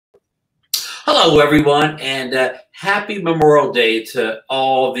Hello, everyone, and happy Memorial Day to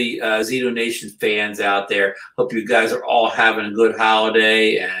all the Zeno Nation fans out there. Hope you guys are all having a good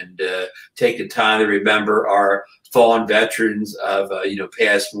holiday and taking time to remember our fallen veterans of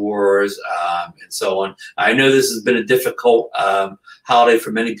past wars and so on. I know this has been a difficult holiday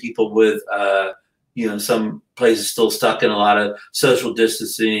for many people with some places still stuck in a lot of social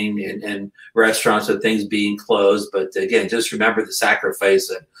distancing and restaurants and things being closed. But again, just remember the sacrifice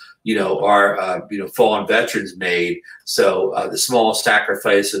that our fallen veterans made. So the small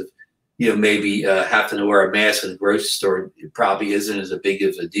sacrifice of maybe having to wear a mask in the grocery store probably isn't as big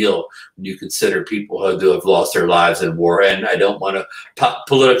of a deal when you consider people who have lost their lives in war. And I don't want to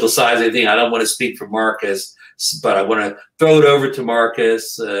politicize anything. I don't want to speak for Marcus, but I want to throw it over to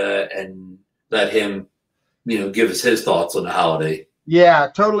Marcus and let him give us his thoughts on the holiday. Yeah,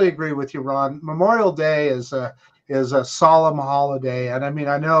 totally agree with you, Ron. Memorial Day is a solemn holiday. And I mean,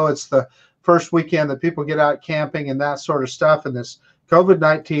 I know it's the first weekend that people get out camping and that sort of stuff. And this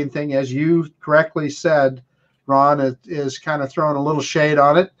COVID-19 thing, as you correctly said, Ron, is kind of throwing a little shade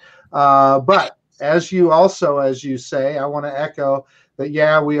on it. But as you say, I want to echo that,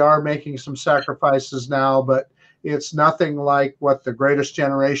 yeah, we are making some sacrifices now, but it's nothing like what the greatest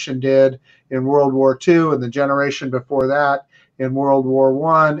generation did in World War II and the generation before that in World War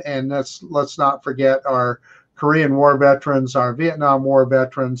I. And let's not forget our Korean War veterans, our Vietnam War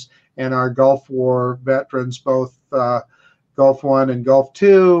veterans, and our Gulf War veterans, both Gulf I and Gulf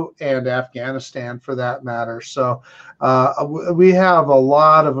II, and Afghanistan for that matter. So we have a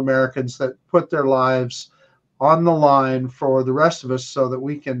lot of Americans that put their lives on the line for the rest of us so that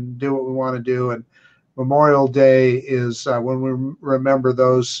we can do what we want to do. And Memorial Day is when we remember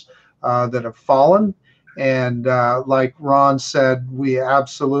those that have fallen. And like Ron said, we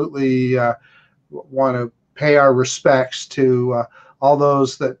absolutely want to pay our respects to all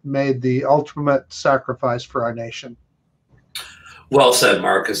those that made the ultimate sacrifice for our nation. Well said,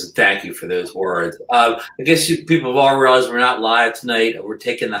 Marcus, and thank you for those words. I guess people have all realized we're not live tonight. We're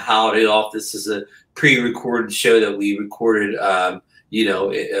taking the holiday off. This is a pre-recorded show that we recorded, over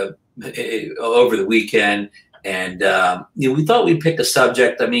the weekend. And, we thought we'd pick a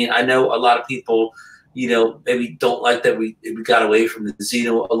subject. I mean, I know a lot of people, maybe don't like that we got away from the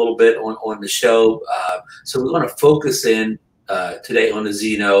Zeno a little bit on the show. So we want to focus in today on the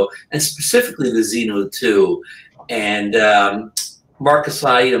Zeno, and specifically the Zeno 2. And Marcus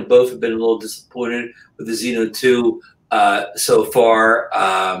and I, both have been a little disappointed with the Zeno 2 so far.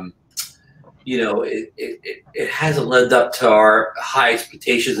 It hasn't lived up to our high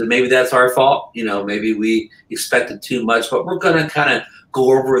expectations, and maybe that's our fault. Maybe we expected too much, but we're going to kind of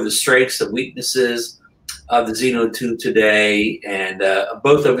go over the strengths and weaknesses of the Zeno 2 today. And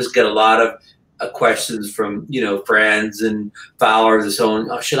both of us get a lot of questions from, friends and followers and so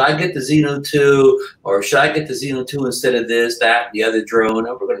on. Oh, should I get the Zeno 2, or should I get the Zeno 2 instead of this, that, the other drone?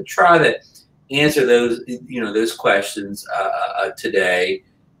 And we're going to try to answer those, those questions today.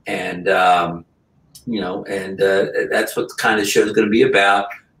 And that's what the kind of show is going to be about.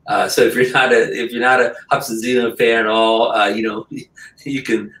 So if you're not a Hubsan Zino fan at all, you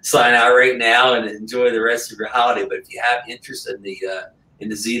can sign out right now and enjoy the rest of your holiday. But if you have interest in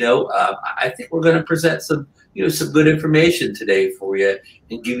the Zeno, I think we're going to present some some good information today for you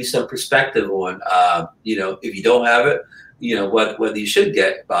and give you some perspective on if you don't have it, whether you should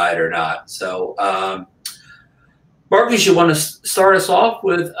buy it or not. So. Marcus, you want to start us off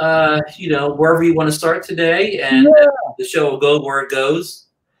with, wherever you want to start today, and the show will go where it goes.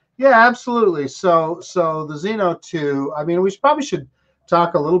 Yeah, absolutely. So the Zeno 2, I mean, we probably should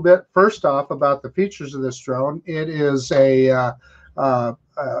talk a little bit first off about the features of this drone. It is of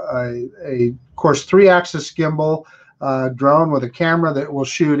course, 3-axis gimbal drone with a camera that will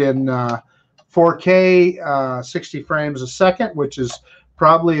shoot in 4K, 60 frames a second, which is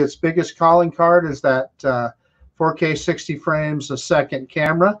probably its biggest calling card, is that 4K 60 frames a second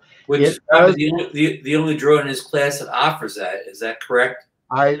camera. Which is the only drone in its class that offers that. Is that correct?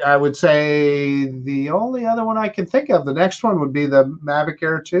 I would say the only other one I can think of, the next one would be the Mavic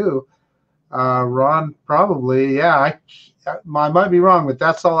Air 2. Ron, probably, yeah. I might be wrong, but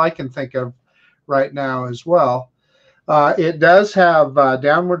that's all I can think of right now as well. It does have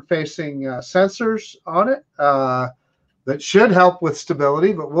downward-facing sensors on it. That should help with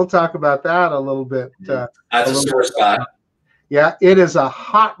stability, but we'll talk about that a little bit. That's a sore spot. Yeah, it is a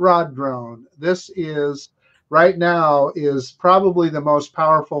hot rod drone. This is, right now, is probably the most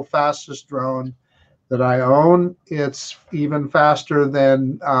powerful, fastest drone that I own. It's even faster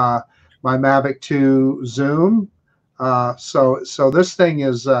than my Mavic 2 Zoom. So this thing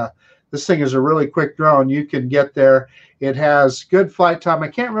is this thing is a really quick drone. You can get there. It has good flight time. I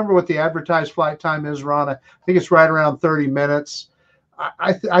can't remember what the advertised flight time is, Ron. I think it's right around 30 minutes.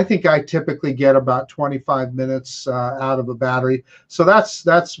 I think I typically get about 25 minutes out of a battery. So that's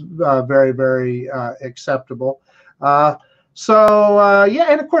very, very acceptable. Yeah,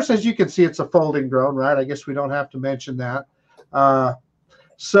 and of course, as you can see, it's a folding drone, right? I guess we don't have to mention that.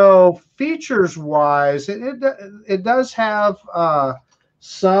 So features-wise, it does have a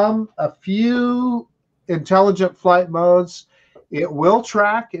few intelligent flight modes. It will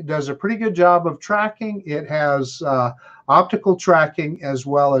track. It does a pretty good job of tracking. It has optical tracking as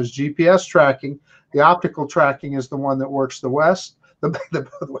well as GPS tracking. The optical tracking is the one that works the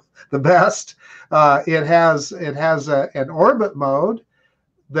best. It has an orbit mode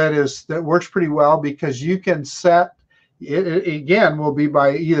that works pretty well, because you can set it again, will be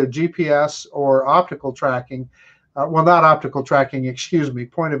by either GPS or optical tracking. Well, not optical tracking, excuse me,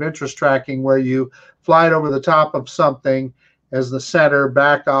 point of interest tracking, where you fly it over the top of something as the center,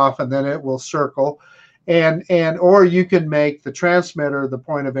 back off, and then it will circle. Or you can make the transmitter the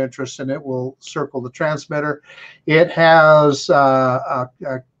point of interest, and it will circle the transmitter. It has, I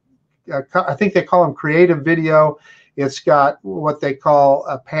think they call them creative video. It's got what they call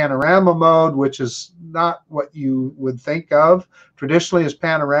a panorama mode, which is not what you would think of traditionally as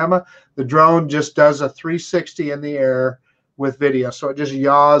panorama. The drone just does a 360 in the air with video. So it just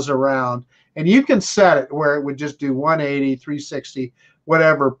yaws around. And you can set it where it would just do 180, 360,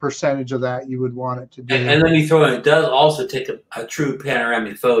 whatever percentage of that you would want it to do. And let me throw in, it does also take a true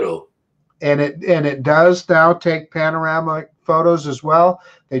panoramic photo. And it does now take panoramic photos as well.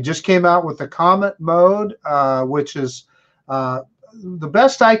 They just came out with the Comet mode, which is the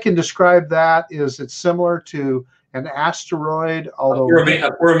best I can describe that is it's similar to an asteroid, although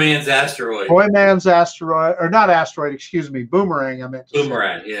a poor man's asteroid. Poor man's asteroid, or not asteroid, excuse me, boomerang. I meant to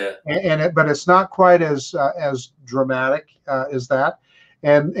boomerang, say. Yeah. But it's not quite as dramatic as that.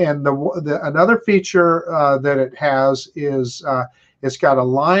 And another feature that it has is it's got a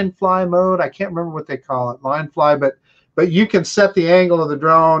line fly mode. I can't remember what they call it, line fly, but you can set the angle of the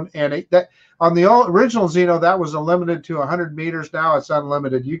drone, and on the original Zino, that was limited to 100 meters. Now it's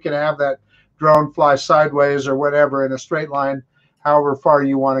unlimited. You can have that drone fly sideways or whatever in a straight line, however far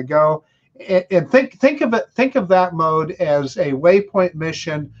you want to go. And think of that mode as a waypoint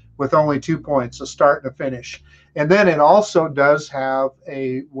mission with only 2 points, a start and a finish. And then it also does have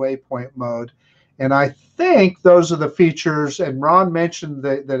a waypoint mode. And I think those are the features. And Ron mentioned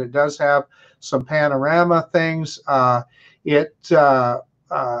that it does have some panorama things.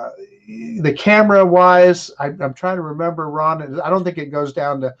 The camera wise, I'm trying to remember, Ron, I don't think it goes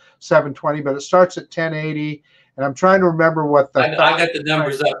down to 720, but it starts at 1080. And I'm trying to remember what I got the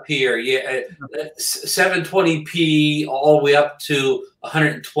numbers up here. Yeah, 720p all the way up to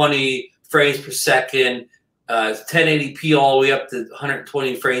 120 frames per second. 1080p all the way up to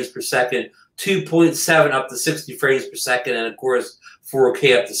 120 frames per second. 2.7 up to 60 frames per second, and of course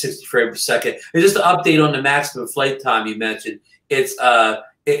 4K up to 60 frames per second. And just to update on the maximum flight time you mentioned, it's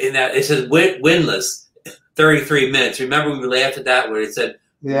it says windless 33 minutes. Remember we laughed at that where it said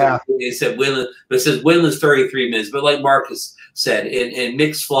it said windless, but it says windless 33 minutes. But like Marcus said, in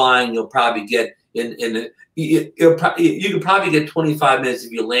mixed flying, you'll probably get you can probably get 25 minutes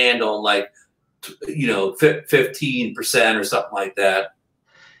if you land on 15% or something like that.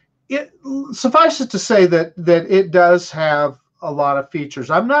 It suffices to say that it does have a lot of features.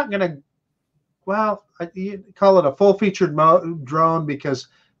 I'm not going to, call it a full-featured drone, because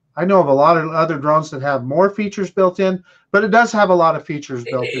I know of a lot of other drones that have more features built in, but it does have a lot of features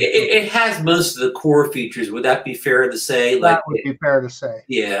built in. It has most of the core features. Would that be fair to say? That would be fair to say.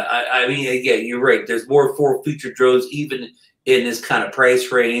 Yeah, I mean, again, you're right. There's more full-featured drones even in this kind of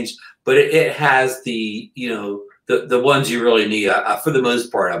price range, but it has the ones you really need for the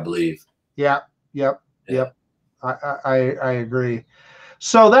most part, I believe. Yep. I agree.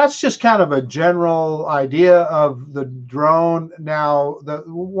 So that's just kind of a general idea of the drone. Now,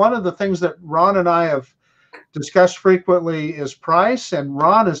 one of the things that Ron and I have discussed frequently is price, and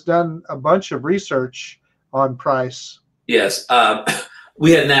Ron has done a bunch of research on price. Yes.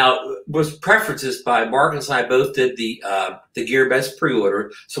 We had was preferences by Marcus and I both did the GearBest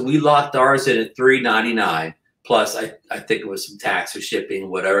pre-order, so we locked ours in at $399 plus I think it was some tax or shipping or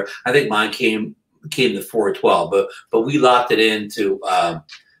whatever. I think mine came to $412, but we locked it into at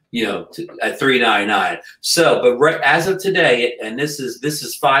 $399. So, but right as of today, and this is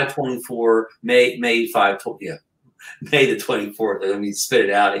 5/24 May the 24th. Let me spit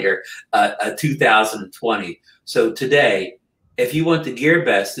it out of here. 2020. So today, if you want the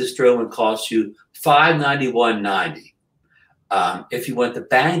GearBest, this drone would cost you $591.90. If you want the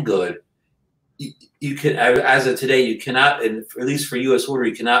Banggood, you can, as of today, you cannot, and at least for U.S. order,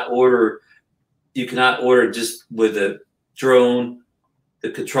 you cannot order just with a drone, the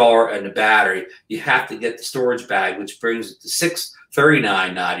controller, and the battery. You have to get the storage bag, which brings it to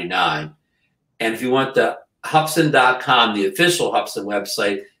 $639.99. And if you want the Hubsan.com, the official Hubsan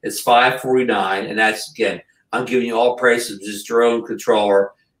website, it's $549, and that's, again, I'm giving you all prices, just drone,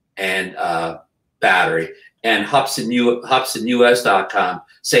 controller, and battery. And HubsanUS.com,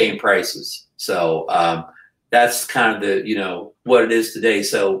 same prices. So that's kind of the, what it is today.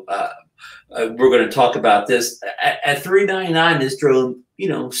 So we're going to talk about this at $399. This drone,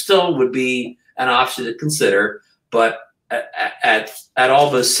 still would be an option to consider, but at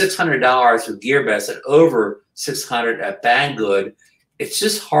almost $600 with GearBest and over $600 at Banggood, it's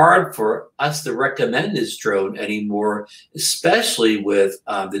just hard for us to recommend this drone anymore, especially with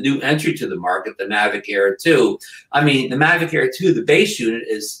the new entry to the market, the Mavic Air 2. I mean, the Mavic Air 2, the base unit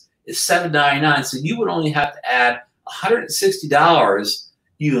is $799, so you would only have to add $160,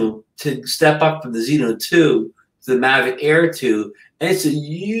 to step up from the Zino 2 to the Mavic Air 2, and it's a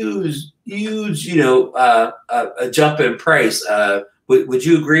huge, a jump in price. Would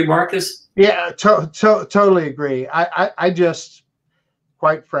you agree, Marcus? Yeah, totally agree. I just,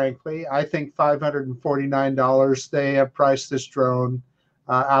 quite frankly, I think $549 they have priced this drone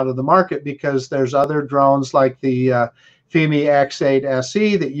out of the market, because there's other drones like the FIMI X8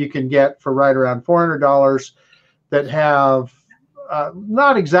 SE that you can get for right around $400 that have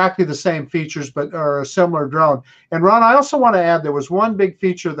not exactly the same features, but are a similar drone. And Ron, I also want to add, there was one big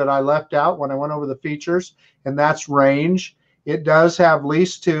feature that I left out when I went over the features, and that's range. It does have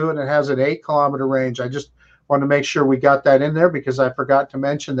lease 2, and it has an 8-kilometer range. I just want to make sure we got that in there, because I forgot to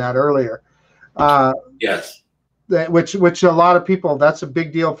mention that earlier. Yes. Which a lot of people, that's a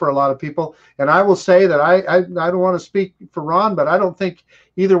big deal for a lot of people. And I will say that I don't want to speak for Ron, but I don't think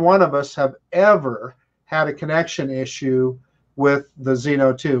either one of us have ever had a connection issue with the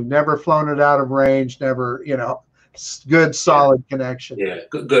Zino 2. Never flown it out of range, never, good, solid connection. Yeah,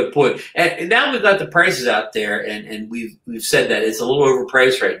 good point. And now we've got the prices out there, and we've said that it's a little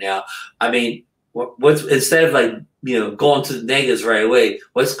overpriced right now. I mean, what's, instead of going to the negatives right away,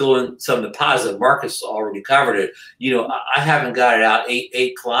 let's go in some of the positive. Marcus already covered it. I haven't got it out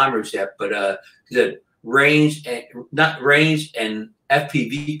eight kilometers yet, but the range and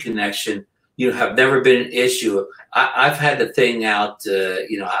FPV connection, have never been an issue. I've had the thing out,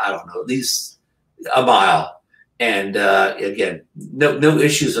 I don't know, at least a mile. And again, no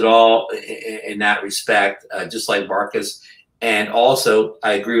issues at all in that respect, just like Marcus. And also,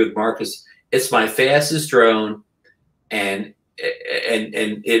 I agree with Marcus, it's my fastest drone, and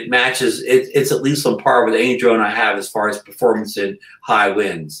it matches, it's at least on par with any drone I have as far as performance in high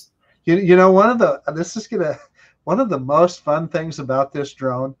winds. One of the most fun things about this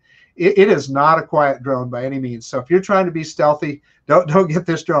drone, it is not a quiet drone by any means. So if you're trying to be stealthy, don't get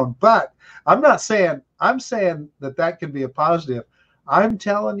this drone. But I'm saying that can be a positive. I'm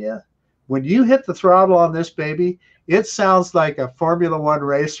telling you, when you hit the throttle on this baby, it sounds like a Formula One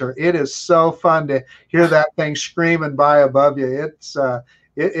racer. It is so fun to hear that thing screaming by above you. It's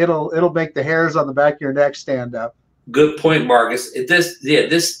it'll make the hairs on the back of your neck stand up. Good point, Marcus.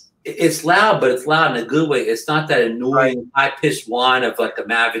 It's loud, but it's loud in a good way. It's not that annoying high-pitched whine of like a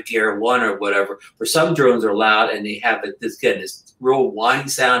Mavic Air 1 or whatever. For some drones are loud, and they have this real whining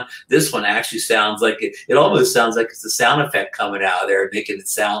sound. This one actually sounds like it almost sounds like it's a sound effect coming out of there, making it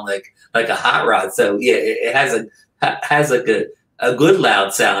sound like a hot rod. So yeah, it has like a good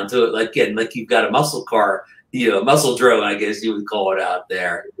loud sound to it. Like you've got a muscle car, a muscle drone, I guess you would call it out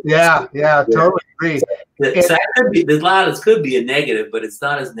there. Yeah, totally agree. So that could be, the loudest could be a negative, but it's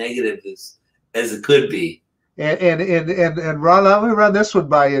not as negative as it could be. And Ron, let me run this one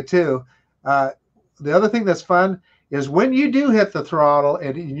by you too. The other thing that's fun is when you do hit the throttle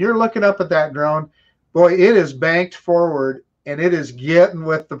and you're looking up at that drone, boy, it is banked forward and it is getting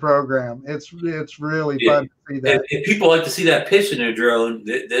with the program. It's really fun to see that. If people like to see that pitch in their drone,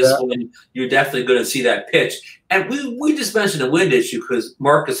 this one, you're definitely going to see that pitch. And we just mentioned the wind issue because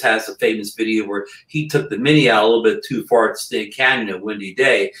Marcus has a famous video where he took the Mini out a little bit too far to Snake Canyon a windy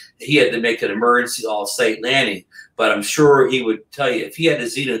day. He had to make an emergency off-site landing. But I'm sure he would tell you, if he had a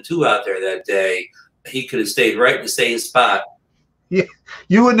Zino 2 out there that day, he could have stayed right in the same spot. Yeah,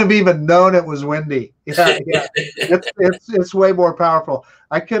 you wouldn't have even known it was windy. Yeah. It's way more powerful.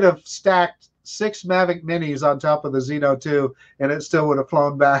 I could have stacked 6 Mavic Minis on top of the Zino 2, and it still would have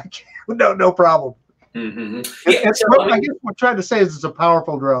flown back. No problem. Mm-hmm. I guess what we're trying to say is it's a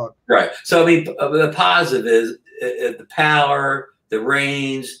powerful drone. Right. So I mean, the positive is the power, the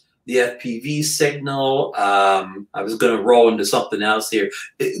range, the FPV signal. I was going to roll into something else here.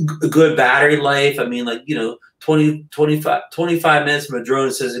 Good battery life. I mean, like, 25 minutes from a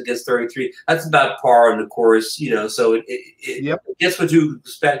drone says it gets 33. That's about par in the course, so it gets what you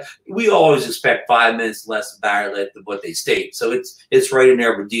expect. We always expect 5 minutes less of battery life than what they state. So it's right in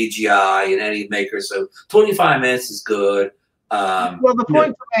there with DJI and any maker. So 25 minutes is good. Well, the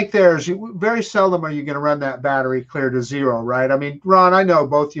point to make there is very seldom are you going to run that battery clear to zero, right? I mean, Ron, I know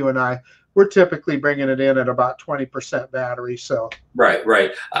both you and we're typically bringing it in at about 20% battery. So right.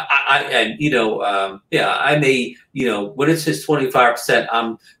 I may, when it's just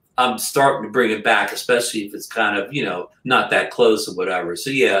 25%, I'm starting to bring it back, especially if it's kind of, not that close or whatever. So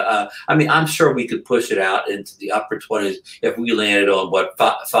yeah, I mean, I'm sure we could push it out into the upper 20s if we landed on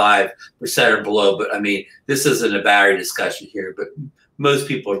 5% or below. But I mean, this isn't a battery discussion here, but most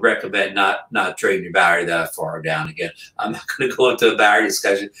people would recommend not trading your battery that far down. Again, I'm not going to go into a battery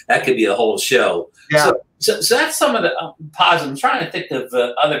discussion. That could be a whole show. Yeah. So that's some of the positives. I'm trying to think of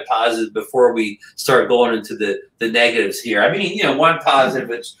other positives before we start going into the negatives here. I mean, one positive,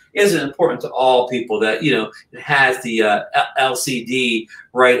 which isn't important to all people, that, it has the LCD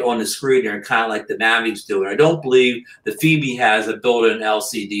right on the screen there, kind of like the Mavic's doing. I don't believe the FIMI has a built-in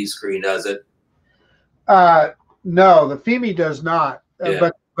LCD screen, does it? No, the FIMI does not.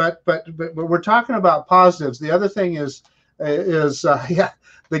 Yeah. But we're talking about positives. The other thing is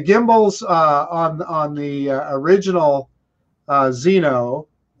the gimbals on the original Zino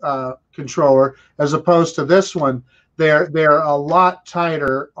controller, as opposed to this one, they're a lot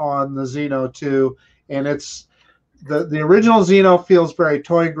tighter on the Zino 2, and it's the original Zino feels very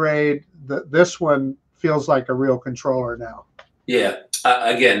toy grade. This one feels like a real controller now. Yeah.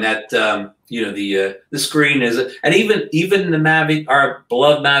 Again, that the screen is, and even the Mavic, our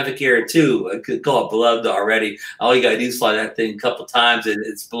beloved Mavic Air 2, I could call it beloved already. All you gotta do is slide that thing a couple times, and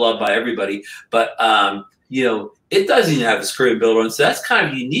it's beloved by everybody. But it doesn't even have a screen built on, so that's kind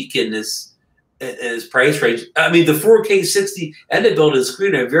of unique in this price range. I mean, the 4K 60 and the built-in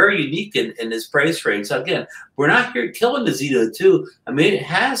screen are very unique in this price range. So again, we're not here killing the Zino 2. I mean, it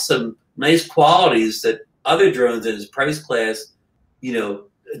has some nice qualities that other drones in this price class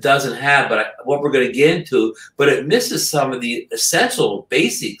doesn't have, but what we're going to get into, but it misses some of the essential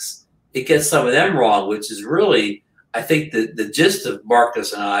basics. It gets some of them wrong, which is really, I think, the gist of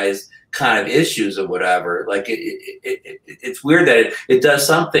Marcus and I's kind of issues or whatever. Like it's weird that it does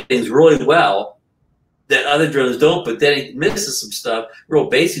some things really well that other drones don't, but then it misses some stuff, real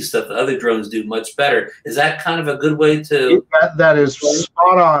basic stuff that other drones do much better. Is that kind of a good way to? That is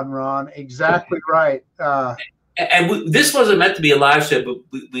spot on, Ron. Exactly right. And this wasn't meant to be a live show, but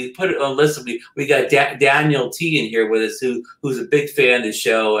we put it on. Listen, we got Daniel T in here with us, who's a big fan of the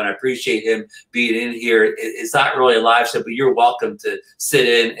show, and I appreciate him being in here. It's not really a live show, but you're welcome to sit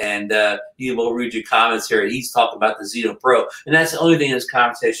in, and you will read your comments here. He's talking about the Zino Pro, and that's the only thing in this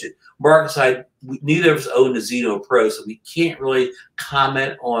conversation. Marcus and I, neither of us own the Zino Pro, so we can't really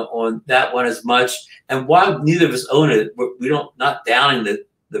comment on that one as much. And while neither of us own it, we don't, not downing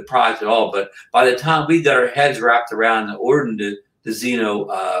the product at all, but by the time we got our heads wrapped around and ordered the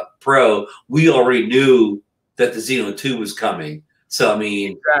Zino Pro, we already knew that the Zino 2 was coming. So I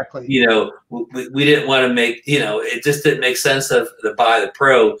mean, exactly. We didn't want to make, it just didn't make sense to buy the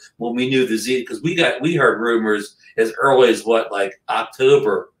Pro when we knew the Zino, because we heard rumors as early as like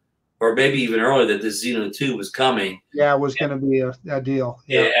October, or maybe even earlier, that the Zino 2 was coming. Yeah, it was going to be a deal.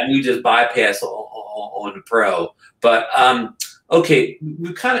 Yeah, and we just bypassed on the Pro, but okay,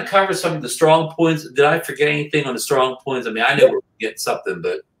 we kind of covered some of the strong points. Did I forget anything on the strong points? I mean, I know we're getting something,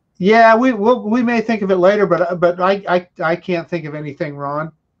 but yeah, we may think of it later, but I can't think of anything,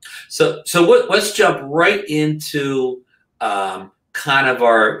 Ron. So let's jump right into kind of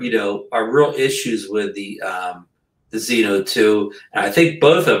our real issues with the Zino 2. And I think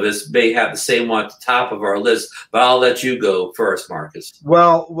both of us may have the same one at the top of our list, but I'll let you go first, Marcus.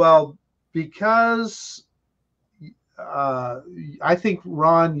 Well, because I think,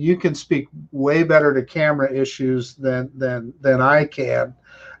 Ron, you can speak way better to camera issues than I can.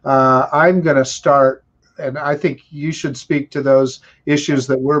 I'm going to start, and I think you should speak to those issues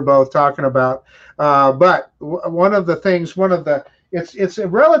that we're both talking about. But one of the things, it's a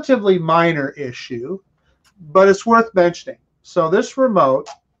relatively minor issue, but it's worth mentioning. So this remote,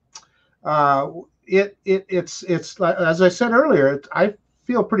 it's as I said earlier, I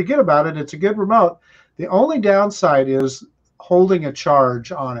feel pretty good about it. It's a good remote. The only downside is holding a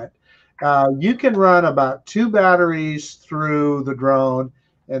charge on it. You can run about 2 batteries through the drone,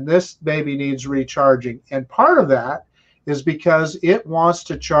 and this baby needs recharging. And part of that is because it wants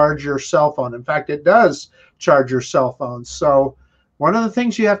to charge your cell phone. In fact, it does charge your cell phone. So one of the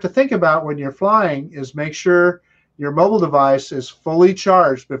things you have to think about when you're flying is make sure your mobile device is fully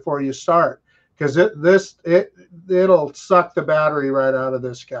charged before you start, because it'll suck the battery right out of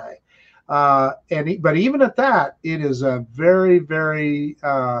this guy. But even at that, it is a very, very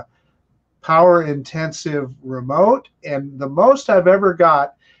power intensive remote, and the most I've ever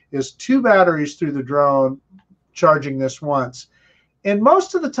got is 2 batteries through the drone charging this once. And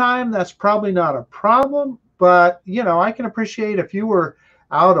most of the time that's probably not a problem, but you know, I can appreciate if you were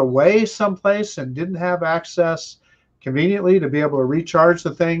out away someplace and didn't have access conveniently to be able to recharge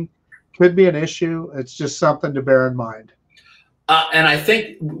the thing, could be an issue. It's just something to bear in mind. And I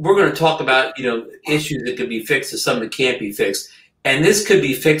think we're going to talk about, you know, issues that could be fixed and some that can't be fixed. And this could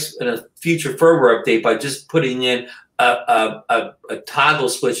be fixed in a future firmware update by just putting in a toggle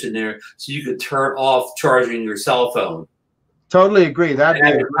switch in there so you could turn off charging your cell phone. Totally agree. That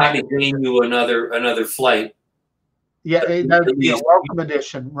would probably gain you another flight. Yeah, that would be a welcome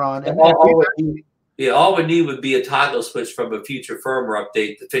addition, Ron. All we need would be a toggle switch from a future firmware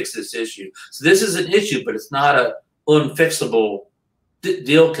update to fix this issue. So this is an issue, but it's not a unfixable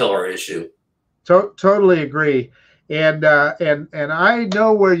deal killer issue. Totally agree. And I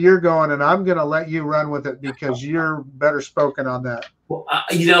know where you're going, and I'm going to let you run with it because you're better spoken on that. Well,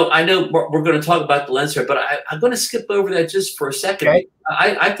 you know, I know we're going to talk about the lens here, but I'm going to skip over that just for a second. Okay.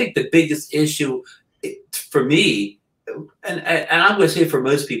 I think the biggest for me, and I'm going to say for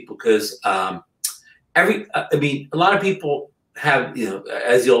most people, because I mean, a lot of people have, you know,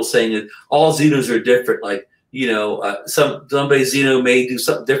 as the old saying is, all Zinos are different. Like, you know, somebody's Zino may do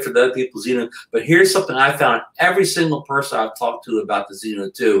something different than other people's Zino. But here's something I found: every single person I've talked to about the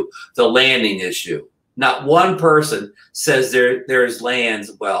Zino 2, the landing issue. Not one person says theirs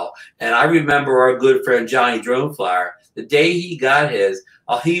lands well. And I remember our good friend Johnny Drone Flyer, the day he got his,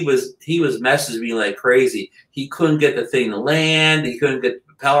 he was messaging me like crazy. He couldn't get the thing to land. He couldn't get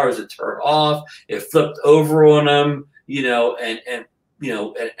the propellers to turn off. It flipped over on him, you know, and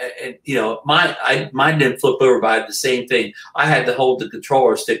you know, mine didn't flip over, but I had the same thing. I had to hold the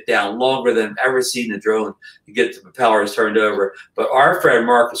controller stick down longer than I've ever seen a drone to get the propellers turned over. But our friend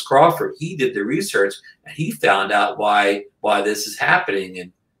Marcus Crawford, he did the research and he found out why this is happening.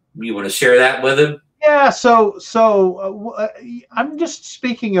 And you want to share that with him? Yeah. So I'm just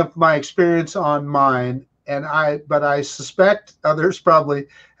speaking of my experience on mine, but I suspect others probably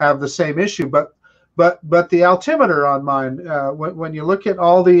have the same issue. But the altimeter on mine, when you look at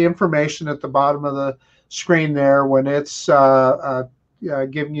all the information at the bottom of the screen there, when it's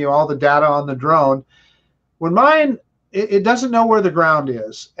giving you all the data on the drone, when mine, it doesn't know where the ground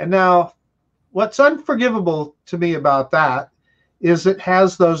is. And now what's unforgivable to me about that is it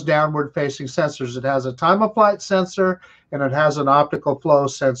has those downward facing sensors. It has a time of flight sensor and it has an optical flow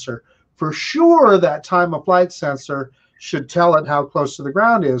sensor. For sure, that time of flight sensor should tell it how close to the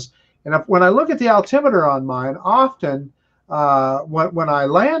ground is. And when I look at the altimeter on mine, often when I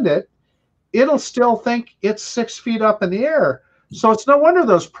land it, it'll still think it's 6 feet up in the air. So it's no wonder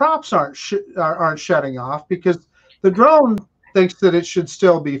those props aren't shutting off, because the drone thinks that it should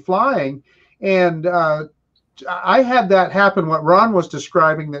still be flying. And I had that happen, what Ron was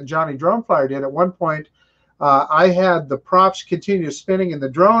describing that Johnny Drone Flyer did. At one point, I had the props continue spinning, and the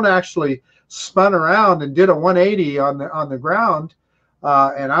drone actually spun around and did a 180 on the ground.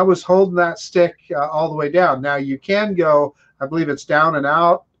 And I was holding that stick all the way down. Now you can go, I believe it's down and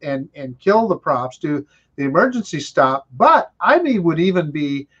out, and kill the props, do the emergency stop. But I would even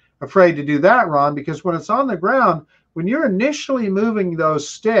be afraid to do that, Ron, because when it's on the ground, when you're initially moving those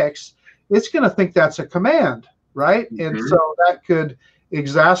sticks, it's going to think that's a command, right? Mm-hmm. And so that could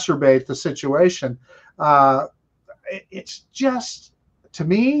exacerbate the situation. It's just, to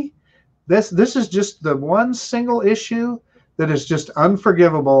me, this is just the one single issue that is just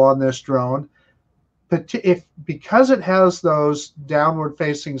unforgivable on this drone. But because it has those downward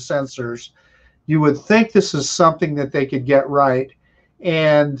facing sensors, you would think this is something that they could get right.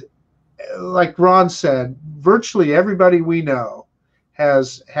 And like Ron said, virtually everybody we know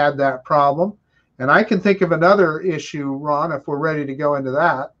has had that problem. And I can think of another issue, Ron, if we're ready to go into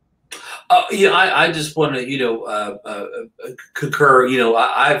that. Yeah, I just want to, you know, concur. You know,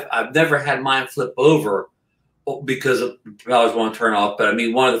 I've never had mine flip over because of propellers won't turn off. But I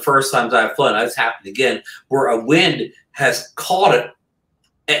mean, one of the first times I've flown, that's happened again, where a wind has caught it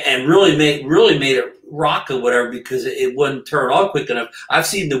and really made it rock or whatever, because it wouldn't turn off quick enough. I've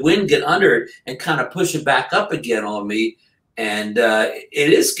seen the wind get under it and kind of push it back up again on me. And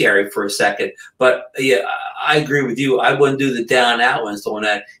it is scary for a second. But yeah, I agree with you. I wouldn't do the down out ones on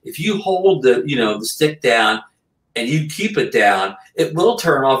that. If you hold the, you know, the stick down and you keep it down, it will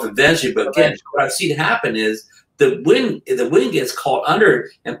turn off eventually. But again, what I've seen happen is the wind gets caught under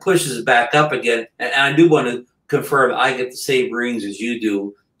and pushes it back up again. And I do want to confirm I get the same readings as you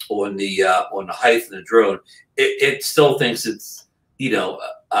do on the height of the drone. It still thinks it's, I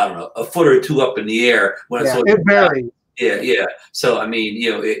don't know, a foot or two up in the air when it's it varies. Yeah. So I mean,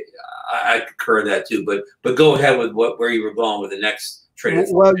 I concur that too. But go ahead with where you were going with the next trade.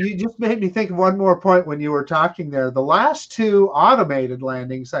 Well, you just made me think of one more point when you were talking there. The last two automated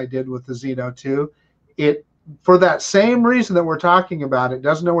landings I did with the Zino 2, for that same reason that we're talking about, it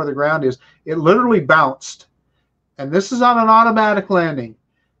doesn't know where the ground is. It literally bounced. And this is on an automatic landing.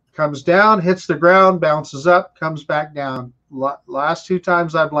 Comes down, hits the ground, bounces up, comes back down. Last two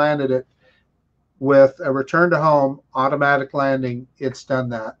times I've landed it with a return to home automatic landing, it's done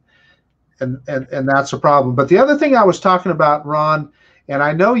that. And that's a problem. But the other thing I was talking about, Ron, and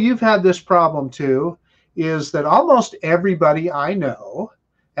I know you've had this problem too, is that almost everybody I know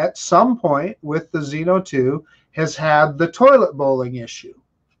at some point with the Zino 2 has had the toilet bowling issue.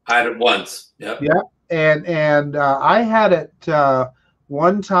 I had it once. Yep. Yeah. And I had it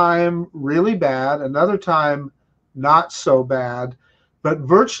one time really bad, another time not so bad. But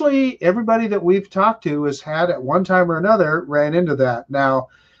virtually everybody that we've talked to has had at one time or another ran into that. Now,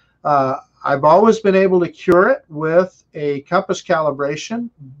 I've always been able to cure it with a compass calibration.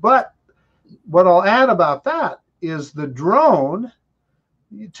 But what I'll add about that is the drone.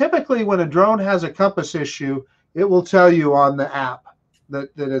 Typically, when a drone has a compass issue, it will tell you on the app that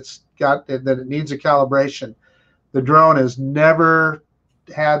it needs a calibration. The drone has never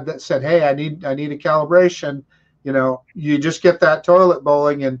had that said, "Hey, I need a calibration." You just get that toilet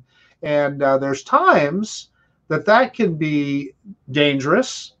bowling, and there's times that can be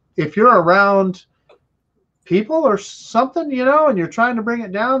dangerous if you're around people or something, and you're trying to bring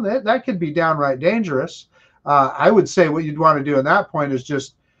it down. That could be downright dangerous. I would say what you'd want to do at that point is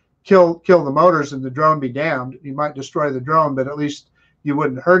just kill the motors and the drone be damned. You might destroy the drone, but at least you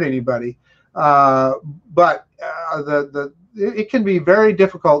wouldn't hurt anybody. But it can be very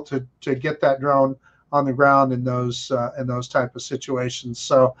difficult to get that drone on the ground in those type of situations.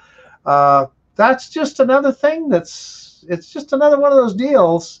 So that's just another thing. It's just another one of those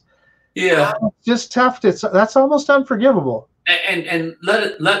deals. Yeah, it's just tough. That's almost unforgivable. And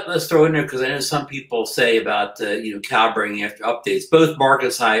let's throw in there, because I know some people say about calibrating after updates. Both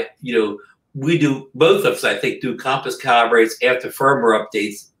Marcus and I, we do, both of us, I think, do compass calibrates after firmware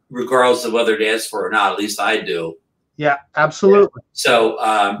updates, regardless of whether it asks for it or not. At least I do. Yeah, absolutely. Yeah. So,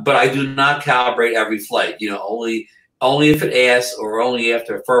 but I do not calibrate every flight. Only if it asks, or only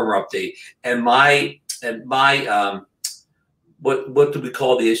after a firmware update. And my what do we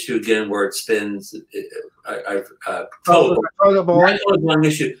call the issue again where it spins? That one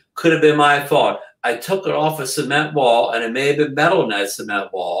issue could have been my fault. I took it off a cement wall, and it may have been metal in that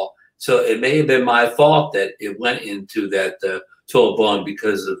cement wall. So it may have been my fault that it went into that toilet bone,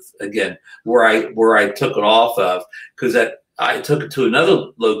 because of, again, where I took it off of, because I took it to another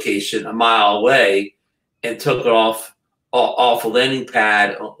location a mile away and took it off a landing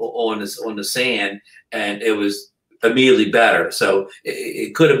pad on the sand, and it was immediately better. So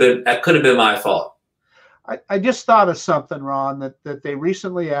that could have been my fault. I just thought of something, Ron, that they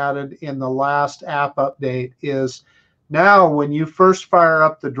recently added in the last app update is now when you first fire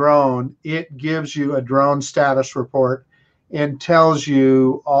up the drone, it gives you a drone status report and tells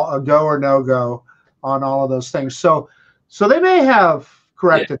you a go or no go on all of those things. So they may have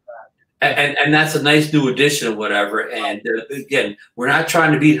corrected that. And that's a nice new addition or whatever. And again, we're not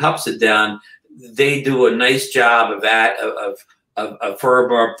trying to beat Hubsan down. They do a nice job of that, of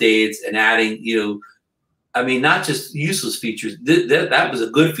firmware updates and adding, not just useless features. That was a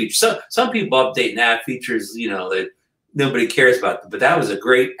good feature. Some people update and add features, that nobody cares about, but that was a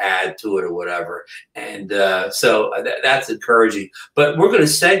great add to it or whatever. And so that's encouraging. But we're going to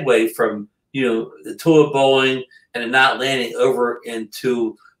segue from, the toilet bowling and not landing over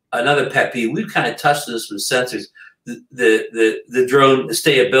into another pet peeve. We've kind of touched this with sensors, the drone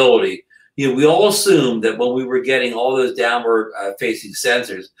stability. We all assumed that when we were getting all those downward facing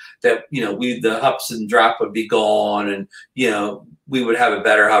sensors that, the Hubsan drop would be gone, and, we would have a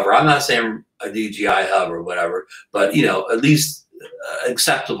better hover. I'm not saying a DJI hover or whatever, but, at least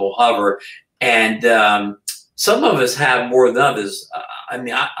acceptable hover. And some of us have more than others.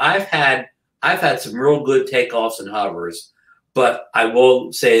 I've had some real good takeoffs and hovers, but I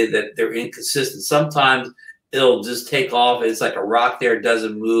will say that they're inconsistent. Sometimes it'll just take off. It's like a rock there, it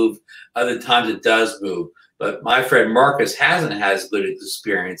doesn't move. Other times it does move. But my friend Marcus hasn't had as good an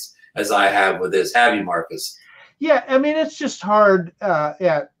experience as I have with this. Have you, Marcus? Yeah, it's just hard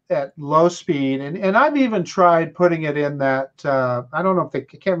at low speed. And I've even tried putting it in that, I don't know I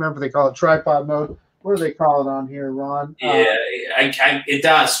can't remember if they call it tripod mode. what do they call it on here, Ron? Yeah, it's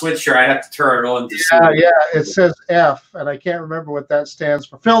on a switch here. I have to turn it on to see. Yeah, it says F, and I can't remember what that stands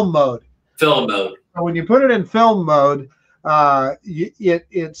for. Film mode. Film mode. So when you put it in film mode,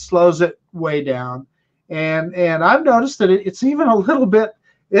 it slows it way down, and I've noticed that it's even a little bit.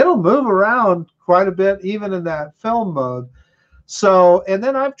 It'll move around quite a bit even in that film mode. So, and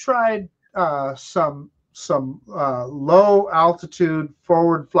then I've tried some low altitude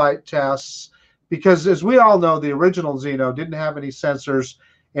forward flight tests, because as we all know, the original Zino didn't have any sensors,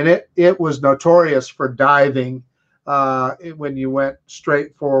 and it was notorious for diving when you went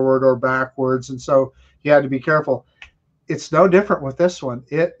straight forward or backwards, and so you had to be careful. It's no different with this one.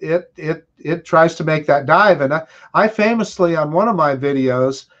 It tries to make that dive, and I famously, on one of my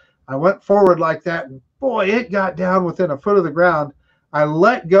videos, I went forward like that, and boy, it got down within a foot of the ground. I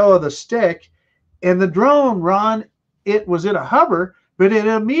let go of the stick, and the drone, Ron, it was in a hover, but it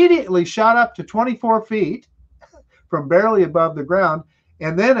immediately shot up to 24 feet from barely above the ground,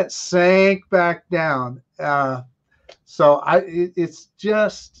 and then it sank back down. So it's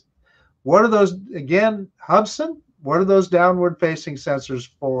just, what are those, again, Hubsan, what are those downward facing sensors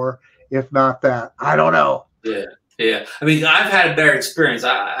for, if not that? I don't know. Yeah. Yeah, I mean, I've had a better experience.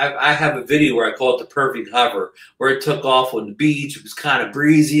 I have a video where I call it the perfect hover, where it took off on the beach. It was kind of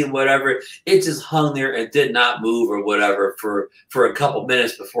breezy and whatever. It just hung there and did not move or whatever for a couple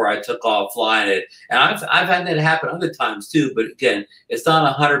minutes before I took off flying it. And I've had that happen other times too. But again, it's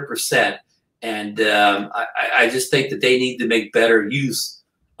not 100%. And I just think that they need to make better use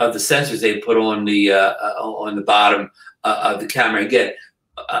of the sensors they put on the bottom of the camera. Again,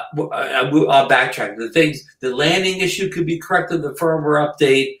 I'll backtrack. The landing issue could be corrected, the firmware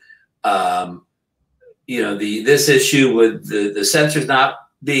update. This issue with the sensors not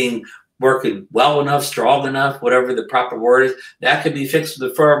being working well enough, strong enough, whatever the proper word is, that could be fixed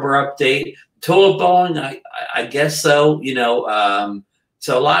with the firmware update. Toilet bowling, I guess so.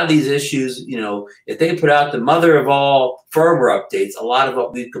 So a lot of these issues, if they put out the mother of all firmware updates, a lot of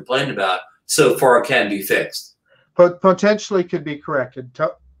what we've complained about so far can be fixed. But potentially could be corrected.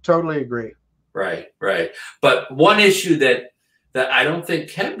 Totally agree. Right. But one issue that I don't think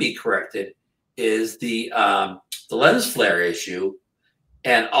can be corrected is the lens flare issue,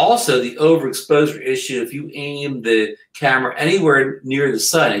 and also the overexposure issue. If you aim the camera anywhere near the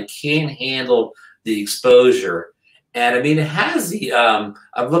sun, it can't handle the exposure. And I mean, it has the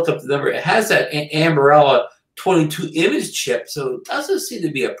I've looked up the number. It has that Ambarella 22 image chip, so it doesn't seem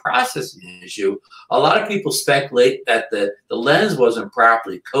to be a processing issue. A lot of people speculate that the lens wasn't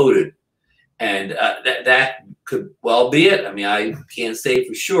properly coated, and that could well be it. I mean, I can't say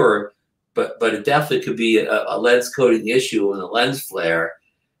for sure, but it definitely could be a lens coating issue in the lens flare.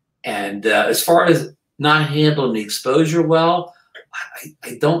 And as far as not handling the exposure well,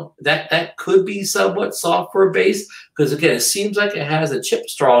 I don't, that could be somewhat software based, because again, it seems like it has a chip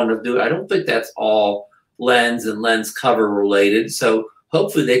strong enough to do it. I don't think that's all lens and lens cover related. So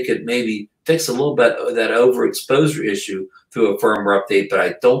hopefully they could maybe fix a little bit of that overexposure issue through a firmware update, but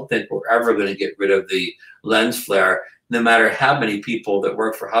I don't think we're ever going to get rid of the lens flare, no matter how many people that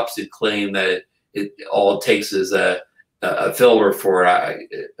work for Hubsan claim that it all it takes is a filter for it.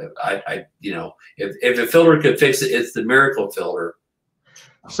 If a filter could fix it, it's the miracle filter.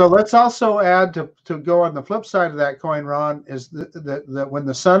 So let's also add to go on the flip side of that coin, Ron, is that when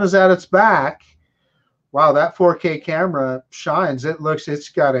the sun is at its back, wow, that 4K camera shines. It's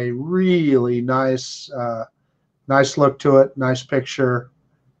got a really nice look to it, nice picture.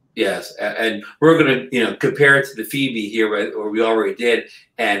 Yes, and we're going to compare it to the Phoebe here, where we already did,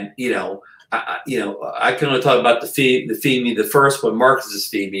 and I can only talk about the Phoebe, the first one, Marcus's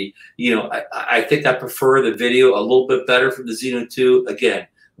Phoebe. I think I prefer the video a little bit better from the Zino 2. Again,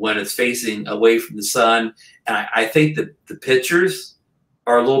 when it's facing away from the sun, and I think that the pictures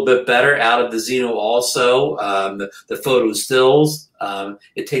are a little bit better out of the Zino also. The photo stills,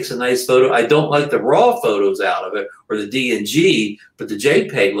 it takes a nice photo. I don't like the raw photos out of it, or the DNG, but the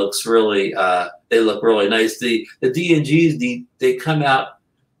JPEG looks really, they look really nice. The DNGs, they come out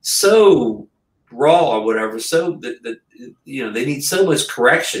so raw or whatever, so that they need so much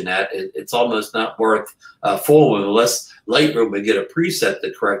correction that it's almost not worth fooling, unless Lightroom would get a preset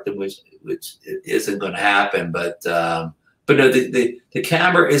to correct them, which isn't going to happen. But no, the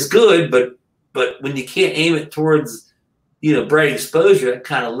camera is good, but when you can't aim it towards bright exposure, that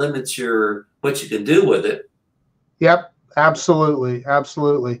kind of limits what you can do with it. Yep, absolutely.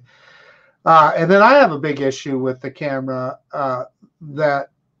 And then I have a big issue with the camera that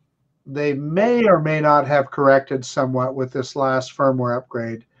they may or may not have corrected somewhat with this last firmware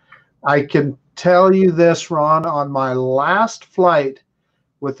upgrade. I can tell you this, Ron, on my last flight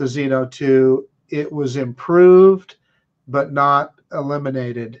with the Zino 2, it was improved, but not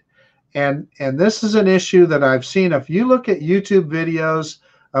eliminated. And this is an issue that I've seen. If you look at YouTube videos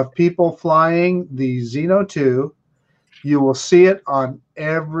of people flying the Zino 2, you will see it on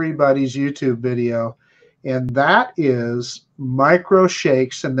everybody's YouTube video. And that is micro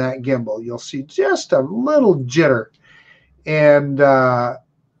shakes in that gimbal. You'll see just a little jitter. And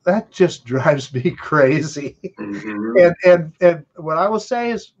that just drives me crazy. And what I will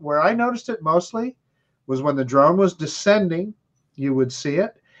say is where I noticed it mostly was when the drone was descending, you would see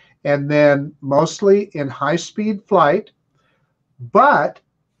it. And then mostly in high-speed flight, but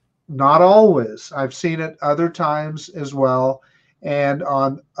not always. I've seen it other times as well, and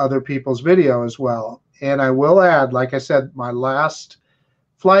on other people's video as well. And I will add, like I said, my last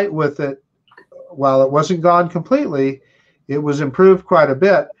flight with it, while it wasn't gone completely, it was improved quite a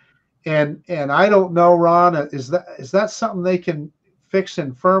bit. And I don't know, Ron, is that something they can fix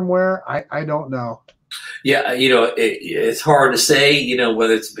in firmware? I don't know. Yeah, it's hard to say,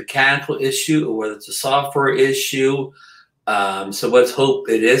 whether it's a mechanical issue or whether it's a software issue. So let's hope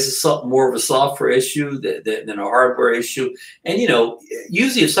it is more of a software issue than a hardware issue. And,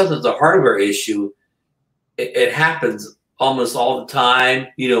 usually if something's a hardware issue, it happens almost all the time,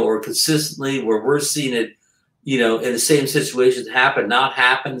 or consistently, where we're seeing it, in the same situations not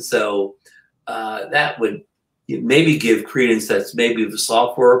happen. So that would maybe give credence that's maybe the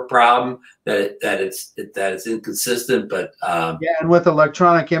software problem, that it's inconsistent. But yeah, and with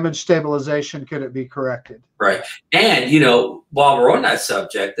electronic image stabilization, could it be corrected? Right. And while we're on that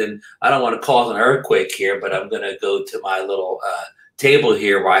subject, and I don't want to cause an earthquake here, but I'm going to go to my little table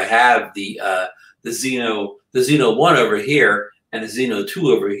here where I have the Zino 1 over here and the Zino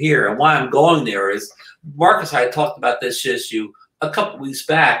 2 over here. And why I'm going there is Marcus and I talked about this issue a couple weeks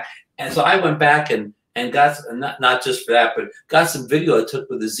back, and so I went back and got, not just for that, but got some video I took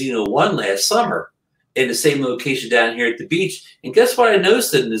with the Zino 1 last summer in the same location down here at the beach. And guess what I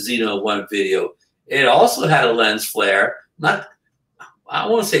noticed in the Zino 1 video? It also had a lens flare. I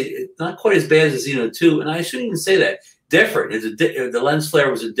want to say not quite as bad as the Zino 2, and I shouldn't even say that. Different. The lens flare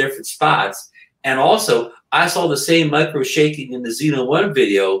was in different spots. And also, I saw the same micro shaking in the Zino 1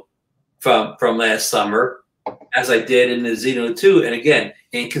 video from last summer as I did in the Zino 2. And again,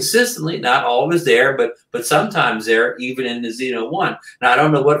 inconsistently, not always there, but sometimes there, even in the Zino 1. Now, I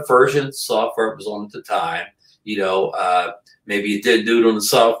don't know what version of software it was on at the time. Maybe it didn't do it on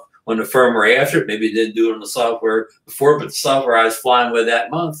the firmware after. Maybe it didn't do it on the software before, but the software I was flying with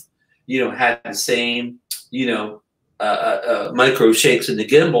that month, had the same, micro shakes in the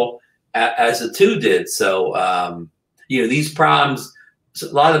gimbal as the 2 did. So, these problems, a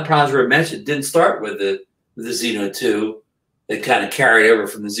lot of the problems we mentioned didn't start with the Zino 2. They kind of carried over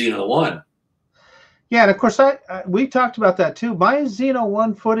from the Zino 1. Yeah, and of course, we talked about that too. My Zino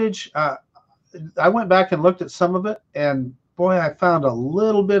 1 footage, I went back and looked at some of it, and boy, I found a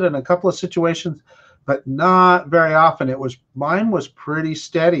little bit in a couple of situations, but not very often. Mine was pretty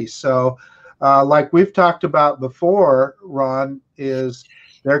steady. So, like we've talked about before, Ron, is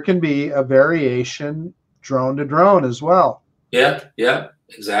there can be a variation drone to drone as well. Yeah,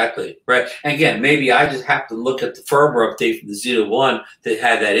 exactly. Right. And again, maybe I just have to look at the firmware update from the Zino 1 that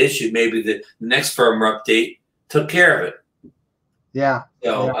had that issue. Maybe the next firmware update took care of it. Yeah.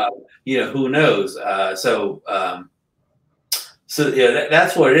 So, who knows? So yeah,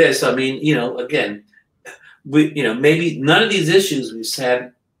 that's what it is. So, I mean, again, maybe none of these issues we've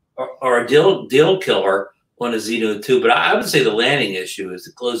had are a deal killer on a Zino 2, but I would say the landing issue is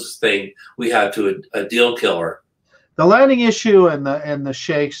the closest thing we have to a deal killer. The landing issue and the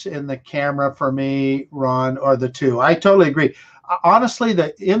shakes in the camera for me, Ron, are the two. I totally agree. Honestly,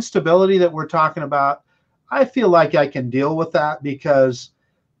 the instability that we're talking about, I feel like I can deal with that because,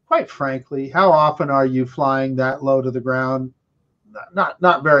 quite frankly, how often are you flying that low to the ground?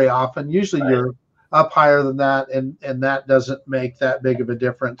 Not very often. Usually you're up higher than that, and that doesn't make that big of a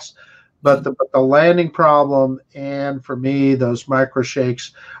difference. But the landing problem, and for me, those micro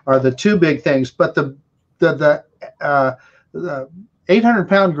shakes are the two big things. But the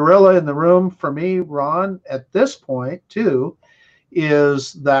 800-pound gorilla in the room for me, Ron, at this point too,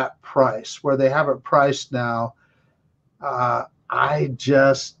 is that price, where they have it priced now. I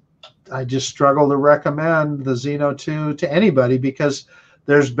just struggle to recommend the Zino 2 to anybody because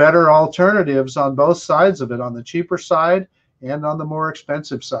there's better alternatives on both sides of it, on the cheaper side and on the more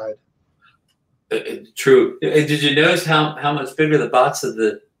expensive side. True. Did you notice how much bigger the box of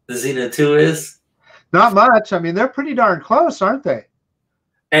the Zino 2 is? Not much. I mean, they're pretty darn close, aren't they?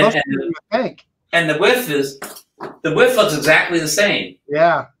 And the width looks exactly the same.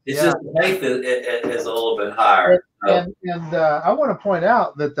 Yeah. It's just the height is a little bit higher. And I want to point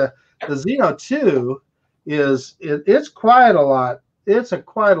out that The Zeno 2 it's quite a lot. It's a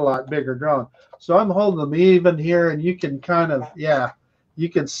quite a lot bigger drone. So I'm holding them even here, and you can kind of, yeah, you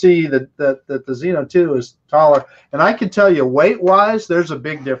can see that the Zeno 2 is taller. And I can tell you, weight wise, there's a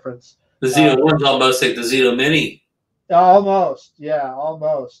big difference. The Zeno 1's almost like the Zeno Mini. Almost, yeah,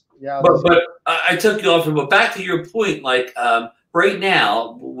 almost, yeah. But I took you off, but back to your point, like right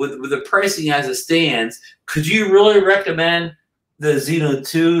now with the pricing as it stands, could you really recommend the Zeno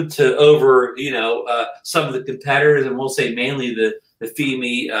 2 to over some of the competitors, and we'll say mainly the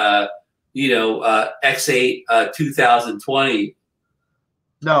FIMI X8 2020?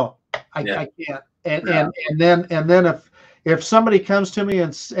 No, I can't. And then if somebody comes to me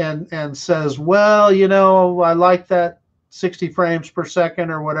and says, well, I like that 60 frames per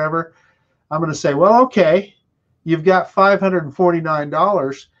second or whatever, I'm going to say, well, okay, you've got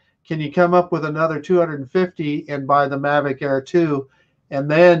 $549. Can you come up with another $250 and buy the Mavic Air 2? And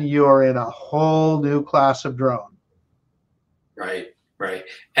then you're in a whole new class of drone. Right.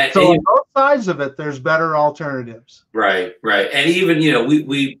 And so on both sides of it, there's better alternatives. Right. And even,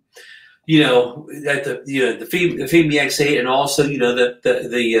 we at the FIMI X8, and also we got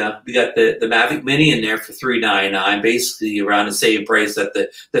the Mavic Mini in there for $399, basically around the same price that the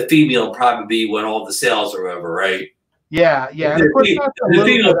FIMI will probably be when all the sales are over, right? Yeah. And of course, the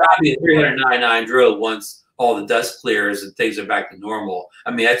FIMI will probably be a $399 drill once all the dust clears and things are back to normal.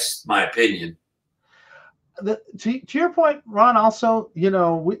 I mean, that's just my opinion. To your point, Ron, also,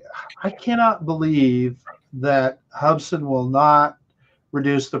 I cannot believe that Hubsan will not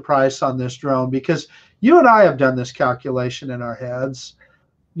reduce the price on this drone, because you and I have done this calculation in our heads.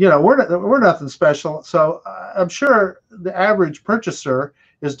 We're nothing special, so I'm sure the average purchaser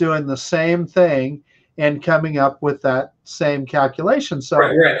is doing the same thing and coming up with that same calculation. So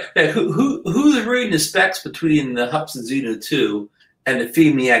right. Who's reading the specs between the Hubsan Zino 2 and the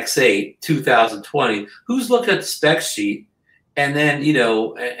FIMI X8 2020? Who's looking at the spec sheet and then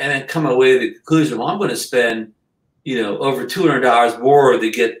come away with the conclusion, well, I'm going to spend over $200 more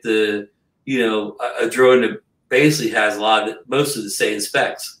to get the a drone that basically has most of the same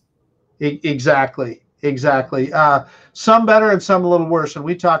specs. Exactly. Some better and some a little worse. And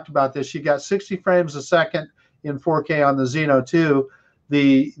we talked about this. You got 60 frames a second in 4K on the Zeno 2.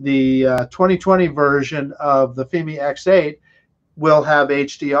 The 2020 version of the FIMI X8 will have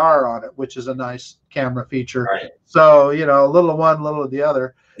HDR on it, which is a nice camera feature. Right. So, a little of one, a little of the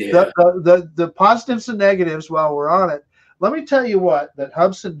other. Yeah. The positives and negatives while we're on it, let me tell you what that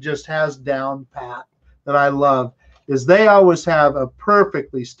Hubsan just has down pat that I love is they always have a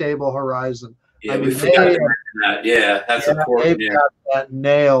perfectly stable horizon. Yeah, we forgot to mention that. Yeah, that's important. They've got that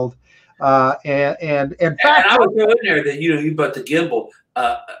nailed. And in fact, I would go in there that you brought the gimbal.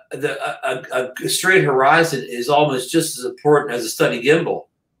 A straight horizon is almost just as important as a steady gimbal.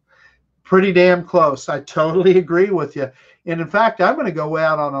 Pretty damn close. I totally agree with you. And in fact, I'm going to go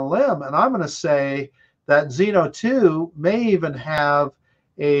out on a limb, and I'm going to say that Zeno 2 may even have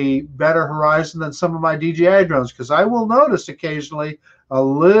a better horizon than some of my DJI drones, because I will notice occasionally a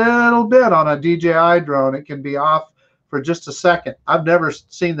little bit on a DJI drone. It can be off for just a second. I've never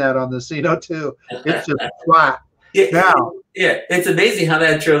seen that on the Zeno 2. It's just flat. It's amazing how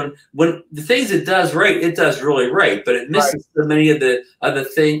that drone, when the things it does right, it does really right, but it misses so many of the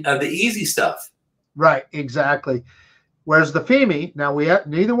easy stuff. Right, exactly. Whereas the FIMI, now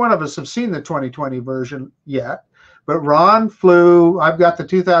neither one of us have seen the 2020 version yet, but Ron flew. I've got the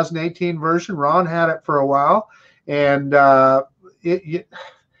 2018 version. Ron had it for a while, and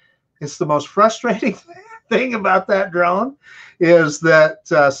it's the most frustrating thing about that drone is that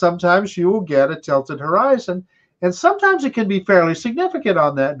sometimes you will get a tilted horizon, and sometimes it can be fairly significant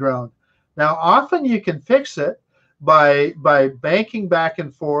on that drone. Now, often you can fix it by banking back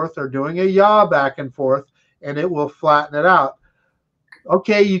and forth or doing a yaw back and forth, and it will flatten it out.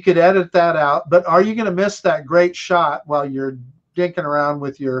 Okay, you could edit that out, but are you going to miss that great shot while you're dinking around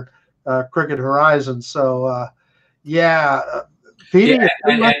with your crooked horizon? So, and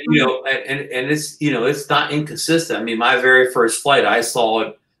it's it's not inconsistent. I mean, my very first flight, I saw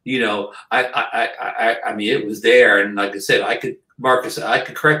it. I mean, it was there, and like I said, I could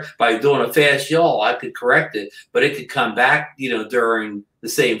correct by doing a fast yaw. I could correct it, but it could come back, during the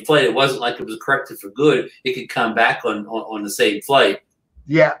same flight. It wasn't like it was corrected for good. It could come back on the same flight.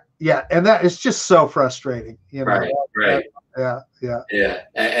 Yeah, and that is just so frustrating. Right. Yeah.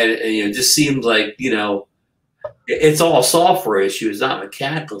 And it just seems like it's all a software issue. It's not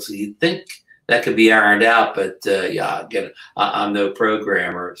mechanical. So you'd think that could be ironed out, but again, I'm no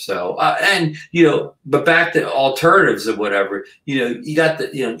programmer. So but back to alternatives or whatever. You got the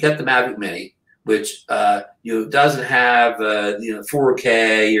Mavic Mini, which doesn't have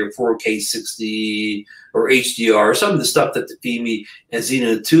 4K or 4K 60 or HDR or some of the stuff that the FIMI and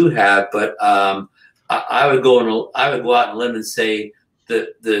Zino 2 have. But I would go out on a limb and say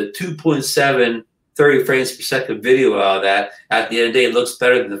the 2.7 30 frames per second video out of that, at the end of the day, it looks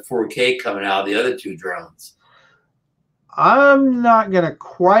better than the 4K coming out of the other two drones. I'm not going to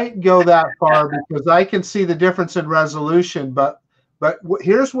quite go that far because I can see the difference in resolution. But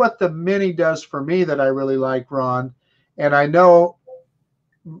here's what the Mini does for me that I really like, Ron. And I know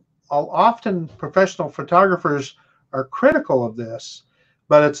often professional photographers are critical of this,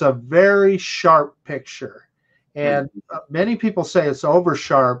 but it's a very sharp picture. And many people say it's over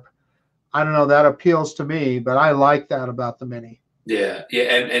sharp. I don't know, that appeals to me, but I like that about the Mini. Yeah,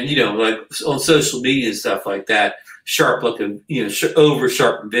 and like on social media and stuff like that, sharp looking, over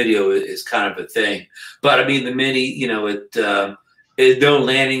sharpened video is kind of a thing. But I mean, the Mini, there's no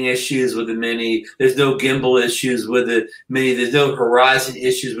landing issues with the Mini. There's no gimbal issues with the Mini. There's no horizon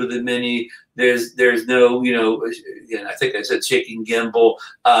issues with the Mini. There's no, again, I think I said shaking gimbal.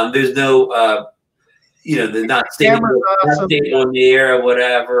 There's no, they're not stable on the air or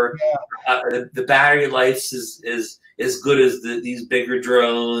whatever. Yeah. The battery life is as good as these bigger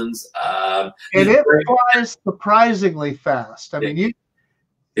drones. And it flies surprisingly fast. I mean,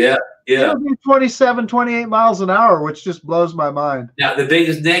 it'll be 27, 28 miles an hour, which just blows my mind. Now, the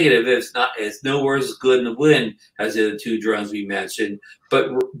biggest negative is it's nowhere as good in the wind as the other two drones we mentioned, but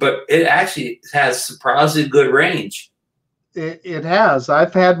it actually has surprisingly good range. It has.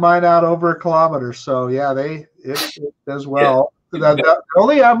 I've had mine out over 1 kilometer, so yeah, it does well. Yeah.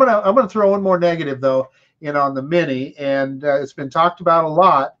 I'm gonna throw one more negative though on the Mini, and it's been talked about a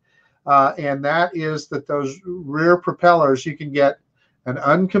lot, and that is that those rear propellers, you can get an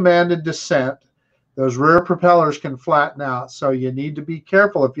uncommanded descent. Those rear propellers can flatten out, so you need to be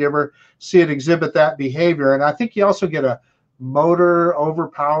careful if you ever see it exhibit that behavior. And I think you also get a motor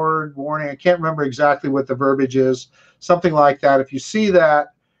overpowered warning. I can't remember exactly what the verbiage is. Something like that. If you see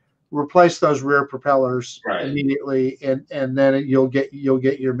that, replace those rear propellers immediately, and then you'll get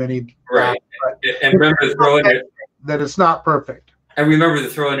your Mini right. And remember to throw in there that it's not perfect. And remember to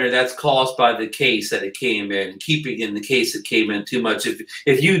throw in there that's caused by the case that it came in. Keeping in the case that came in too much.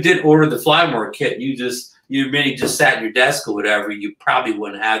 If you did order the Flymore kit, your Mini just sat in your desk or whatever, you probably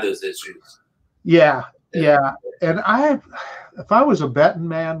wouldn't have those issues. Yeah. And if I was a betting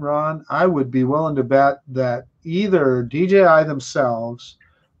man, Ron, I would be willing to bet that either DJI themselves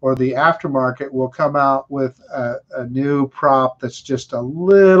or the aftermarket will come out with a new prop that's just a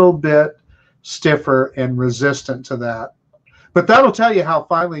little bit stiffer and resistant to that. But that'll tell you how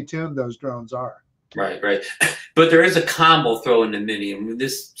finely tuned those drones are. Right. But there is a combo throw in the Mini. I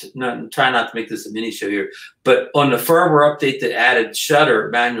mean, try not to make this a mini show here, but on the firmware update that added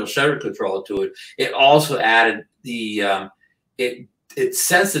manual shutter control to it, it also added the it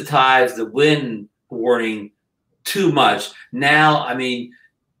sensitized the wind warning too much. Now, I mean,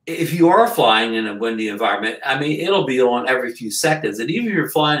 if you are flying in a windy environment, I mean, it'll be on every few seconds. And even if you're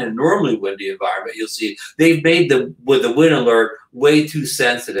flying in a normally windy environment, you'll see they've made with the wind alert way too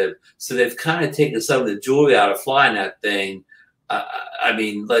sensitive. So they've kind of taken some of the joy out of flying that thing. I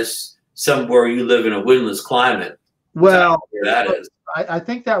mean, unless somewhere you live in a windless climate. Well, that is. I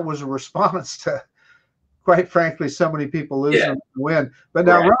think that was a response to, quite frankly, so many people losing the wind. But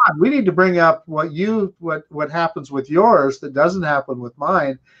now, Ron, we need to bring up what happens with yours that doesn't happen with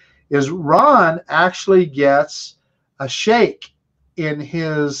mine. Is Ron actually gets a shake in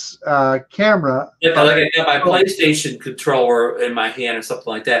his camera. Yeah, like I got my PlayStation controller in my hand or something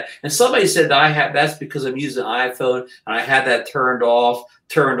like that. And somebody said that that's because I'm using an iPhone and I had that turned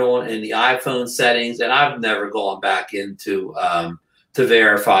on in the iPhone settings, and I've never gone back into to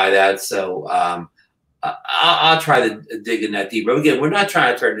verify that. So I'll try to dig in that deeper. Again, we're not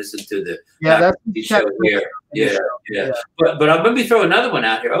trying to turn this into the show here. Yeah. But I'm going to throw another one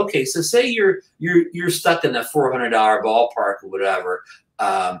out here. Okay, so say you're stuck in the $400 ballpark or whatever,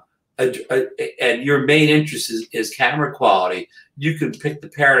 and your main interest is camera quality. You can pick the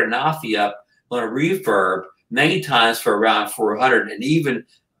Paranafi up on a refurb many times for around $400,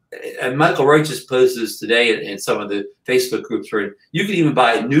 and Michael Wright just posted this today in some of the Facebook groups where you can even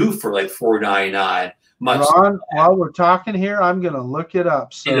buy it new for like $499. Ron, while we're talking here, I'm going to look it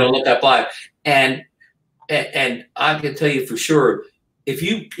up. So look up live, and I can tell you for sure,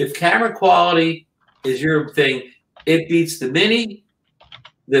 if camera quality is your thing, it beats the Mini,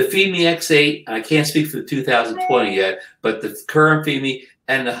 the FIMI X8. I can't speak for the 2020 yet, but the current FIMI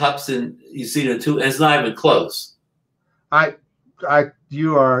and the Hubsan Zino 2, and it's not even close.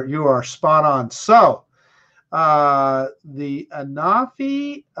 You are spot on. So the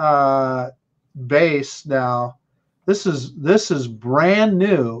Anafi base now. This is brand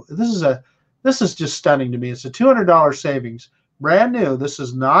new. This is just stunning to me. It's a $200 savings, brand new. This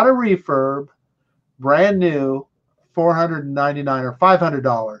is not a refurb, brand new, $499 or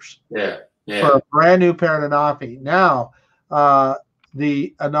 $500. Yeah, yeah. For a brand new pair of Anafi. Now,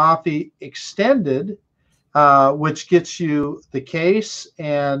 the Anafi Extended, which gets you the case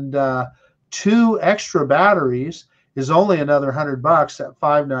and 2 extra batteries, is only another $100 at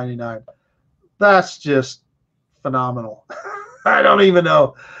 $599. That's just phenomenal. I don't even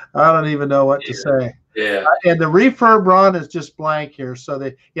know what to say. Yeah. And the refurb run is just blank here. So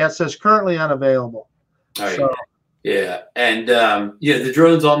it says currently unavailable. Right. So, yeah. And the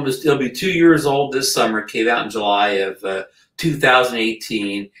drone's it'll be 2 years old this summer. Came out in July of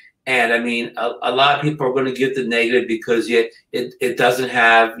 2018. And I mean, a lot of people are going to give the negative because it doesn't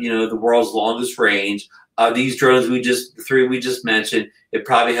have, the world's longest range. These drones we just mentioned, it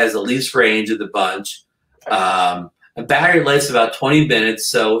probably has the least range of the bunch. A battery life's about 20 minutes,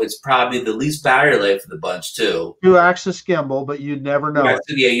 so it's probably the least battery life of the bunch too. 2-axis gimbal, but you'd never know it.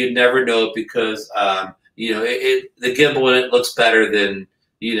 Yeah, you'd never know it because the gimbal in it looks better than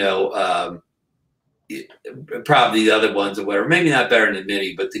probably the other ones or whatever. Maybe not better than the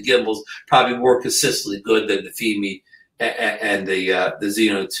Mini, but the gimbal's probably more consistently good than the FIMI and the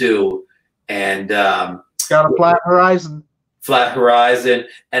Zino 2. And got a flat horizon. Flat horizon.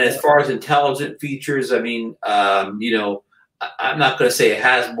 And as far as intelligent features, I mean, I'm not going to say it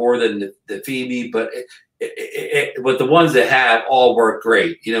has more than the FIMI, but but the ones that have all work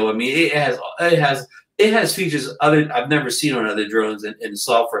great. I mean, it has features I've never seen on other drones in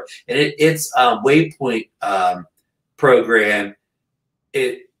software, and its waypoint program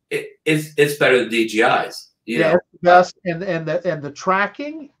it's better than DJI's. Yeah, it's the best, and the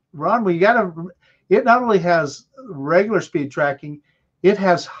tracking, Ron. It not only has regular speed tracking, it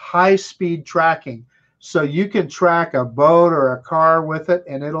has high speed tracking, so you can track a boat or a car with it,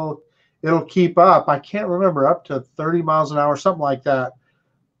 and it'll keep up. I can't remember, up to 30 miles an hour, something like that,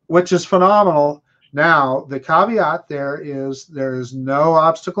 which is phenomenal. Now, the caveat there is no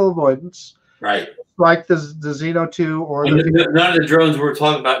obstacle avoidance. Right. Like the Zino 2 or none of the drones we're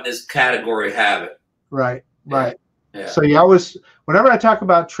talking about in this category have it. Right. Yeah. Right. Yeah. So whenever I talk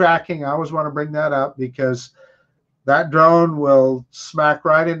about tracking, I always want to bring that up because that drone will smack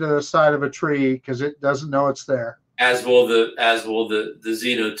right into the side of a tree because it doesn't know it's there. As will the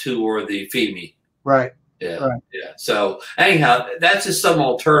Zino 2 or the FIMI. Right. Yeah. Right. Yeah. So anyhow, that's just some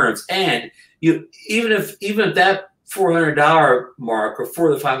alternatives. And even if that $400 mark or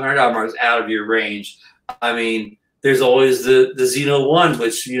 $400 to $500 mark is out of your range, I mean, there's always the Zino 1,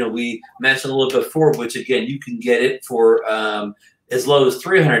 which we mentioned a little bit before, which again you can get it for as low as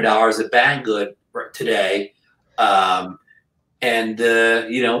 $300 at Banggood today, and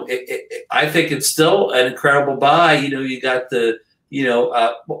I think it's still an incredible buy. You got the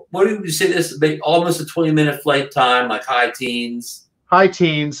what do you say? This almost a 20-minute flight time, like high teens. High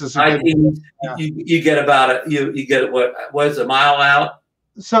teens is high teens. Yeah. You get about you get what is a mile out.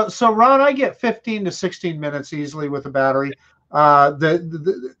 So Ron, I get 15 to 16 minutes easily with a battery.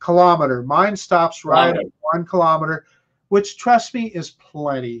 The kilometer, mine stops right at 1 kilometer, which, trust me, is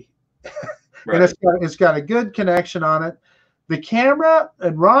plenty. Right. And it's got a good connection on it. The camera,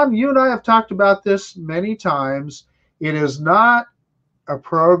 and Ron, you and I have talked about this many times. It is not a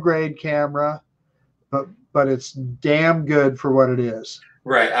pro grade camera, but it's damn good for what it is.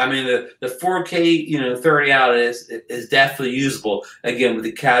 Right. I mean, the 4K, 30 out is definitely usable. Again, with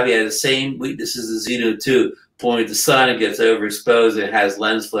the caveat, the same weakness as the Zino 2. Pointing at the sun, it gets overexposed. It has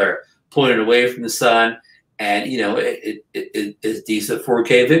lens flare. Pointed away from the sun, and it is decent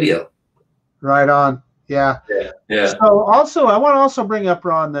 4K video. Right on. Yeah. Yeah. So also, I want to also bring up,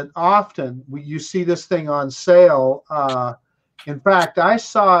 Ron, that often you see this thing on sale. In fact, I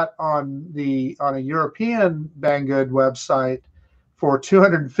saw it on a European Banggood website for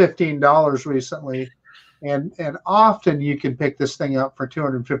 $215 recently, and often you can pick this thing up for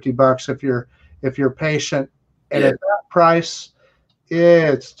 $250 if you're patient. And at that price,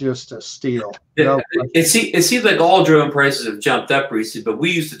 it's just a steal. It seems like all drone prices have jumped up recently, but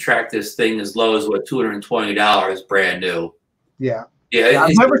we used to track this thing as low as $220 brand new. Yeah. Yeah,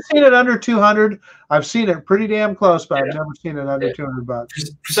 I've never seen it under 200. I've seen it pretty damn close, but I've never seen it under $200.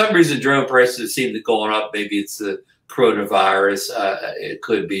 For some reason, drone prices seem to be going up. Maybe it's the coronavirus. It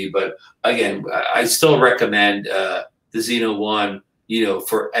could be, but again, I still recommend the Zino 1.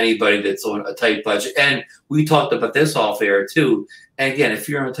 For anybody that's on a tight budget, and we talked about this off air too. And again, if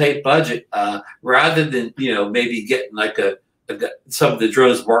you're on a tight budget, rather than maybe getting like a some of the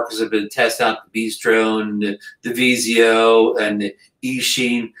drones Marcus have been testing out, the Beast drone, the Vizio, and the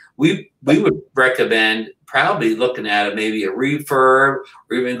Ishin. We would recommend probably looking at it, maybe a refurb,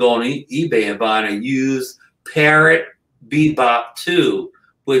 or even going to eBay and buying a used Parrot Bebop 2.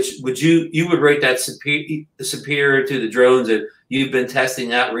 Which you would rate that superior to the drones that you've been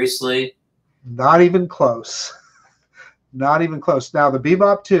testing out recently? Not even close. Not even close. Now the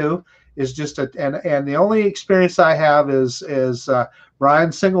Bebop 2 is just and the only experience I have is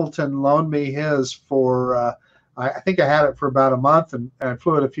Ryan Singleton loaned me his for I think I had it for about a month and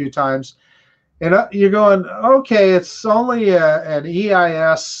flew it a few times. And you're going, okay, it's only an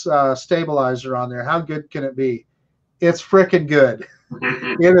EIS stabilizer on there. How good can it be? It's freaking good.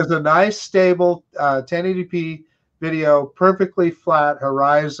 It is a nice, stable 1080p video, perfectly flat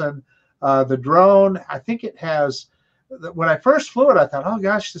horizon. The drone, I think it has. When I first flew it, I thought, oh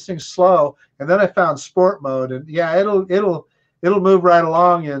gosh, this thing's slow. And then I found sport mode, and yeah, it'll move right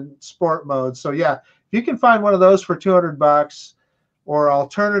along in sport mode. So yeah, if you can find one of those for $200, or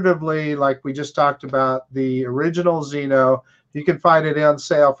alternatively, like we just talked about, the original Zino, you can find it on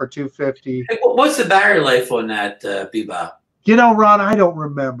sale for $250. Hey, what's the battery life on that Bebop? You know, Ron, I don't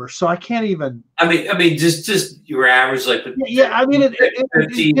remember, so I can't even. I mean, just your average, like yeah. I mean,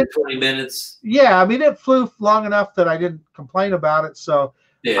 15 to 20 minutes. Yeah, I mean, it flew long enough that I didn't complain about it. So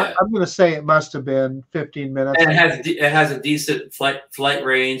yeah, I'm going to say it must have been 15 minutes. And it has a decent flight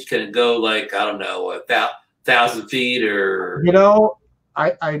range. Can it go like, I don't know, 1,000 feet or? You know,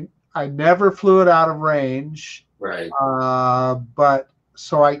 I never flew it out of range. Right. But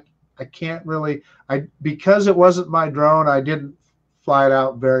so I can't really, because it wasn't my drone, I didn't fly it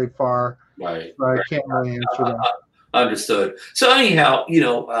out very far. Right. So I can't really answer that. Understood. So anyhow, you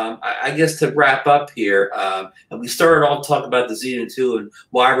know, I guess to wrap up here, and we started off talking about the Zino 2 and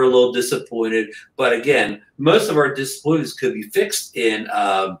why we're a little disappointed. But again, most of our disappointments could be fixed in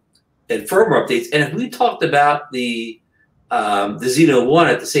firmware updates. And if we talked about the Zino 1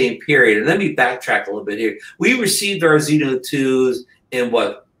 at the same period, and let me backtrack a little bit here. We received our Zino 2s in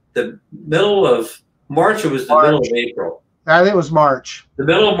what, the middle of March, or was the middle of April? I think it was March. The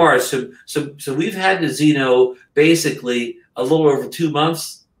middle of March. So we've had the Zino basically a little over 2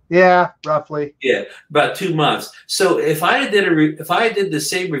 months. Yeah, roughly. Yeah, about 2 months. So if I did the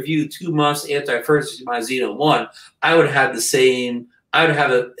same review 2 months after I first did my Zino 1, I would have the same. I would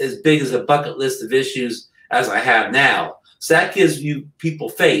have as big as a bucket list of issues as I have now. So that gives you people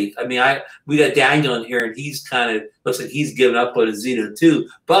faith. I mean, we got Daniel in here, and he's kind of looks like he's given up on his Zino 2,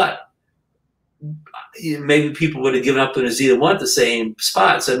 but maybe people would have given up on his Zino 1 at the same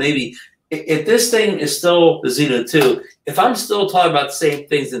spot. So maybe if this thing is still the Zino 2, if I'm still talking about the same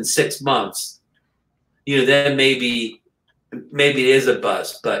things in 6 months, you know, then maybe it is a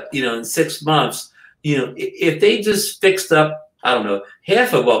bust. But you know, in 6 months, you know, if they just fixed up, I don't know,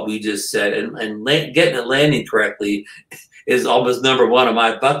 half of what we just said, and getting it landing correctly is almost #1 on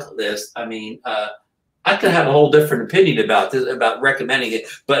my bucket list. I mean, I could have a whole different opinion about this, about recommending it.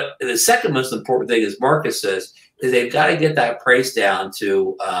 But the second most important thing, as Marcus says, is they've got to get that price down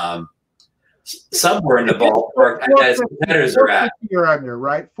to somewhere in the ballpark as competitors are at. 450 or under,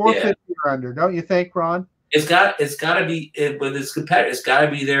 right? 450 or under, don't you think, Ron? It's got to be with its competitor. It's got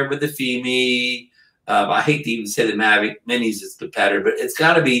to be there with the FEMI. I hate to even say the Mavic Minis is competitor, but it's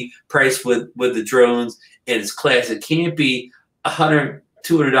got to be priced with the drones in its class. It can't be $100,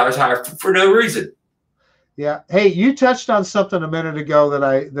 $200 higher for no reason. Yeah. Hey, you touched on something a minute ago that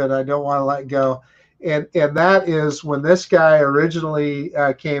I don't want to let go, and that is when this guy originally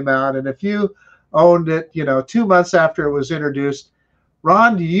came out, and if you owned it, you know, 2 months after it was introduced,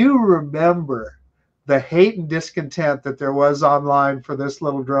 Ron, do you remember the hate and discontent that there was online for this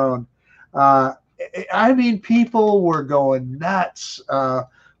little drone? I mean, people were going nuts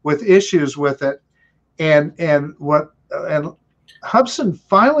with issues with it, and Hubsan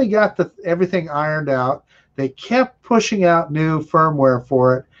finally got everything ironed out. They kept pushing out new firmware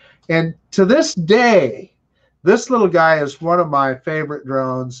for it, and to this day, this little guy is one of my favorite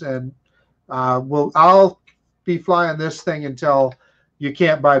drones, and I'll be flying this thing until you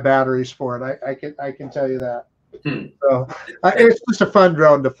can't buy batteries for it. I can tell you that. So it's just a fun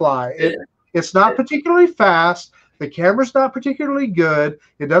drone to fly. It's not particularly fast. The camera's not particularly good.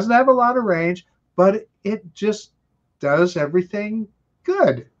 It doesn't have a lot of range, but it just does everything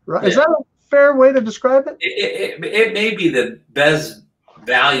good. Right? Yeah. Is that a fair way to describe it? It may be the best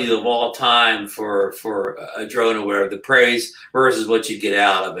value of all time for a drone aware of the praise versus what you get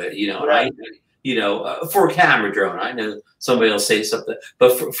out of it. You know, right. for a camera drone. I know somebody will say something,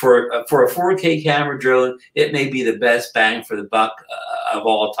 but for a 4K camera drone, it may be the best bang for the buck of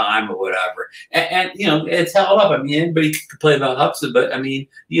all time or whatever. And it's held up. I mean, anybody can complain about Hubsan, but I mean,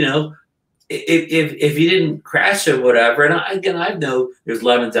 if you didn't crash it or whatever, and I know there's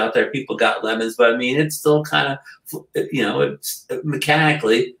lemons out there, people got lemons, but I mean, it's still kind of, it's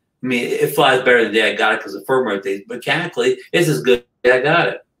mechanically, I mean, it flies better than the day I got it because of firmware things. Mechanically, it's as good as I got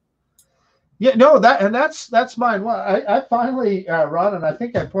it. Yeah, no, that's mine. Well, I finally, Ron, and I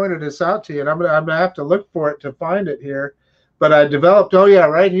think I pointed this out to you, and I'm gonna have to look for it to find it here. But I developed, oh yeah,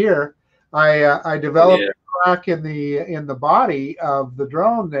 right here. I developed a crack in the body of the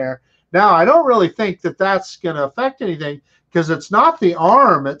drone there. Now I don't really think that that's going to affect anything because it's not the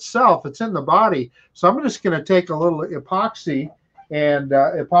arm itself; it's in the body. So I'm just going to take a little epoxy and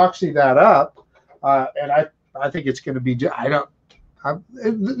epoxy that up, and I think it's going to be.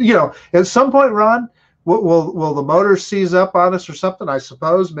 At some point, Ron, will the motor seize up on us or something? I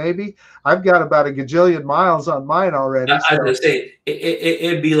suppose maybe. I've got about a gajillion miles on mine already. I was gonna say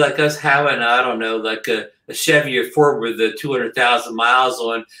it'd be like us having, I don't know, like a Chevy or Ford with the 200,000 miles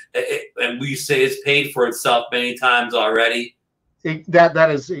on, and we say it's paid for itself many times already. That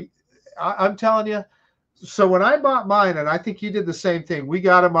is, I'm telling you. So when I bought mine, and I think you did the same thing, we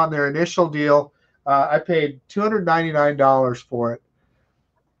got them on their initial deal. I paid $299 for it.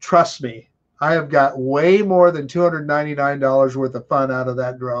 Trust me, I have got way more than $299 worth of fun out of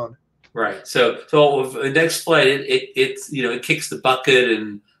that drone. Right. So with the next flight, it kicks the bucket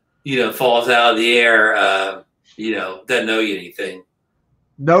and falls out of the air. Doesn't owe you anything.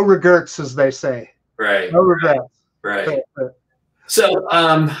 No regrets, as they say. Right. No regrets. Right. So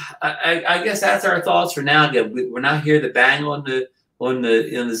I guess that's our thoughts for now. Again, we're not here to bang on the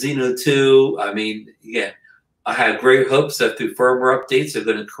Zino 2. I mean, again, I have great hopes that through firmware updates, they're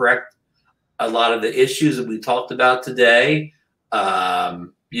going to correct a lot of the issues that we talked about today. I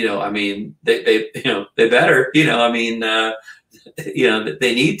mean, they better. I mean,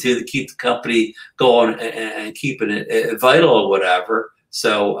 they need to keep the company going and keeping it vital or whatever.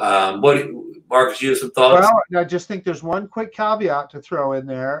 So, Marcus, you have some thoughts? Well, I just think there's one quick caveat to throw in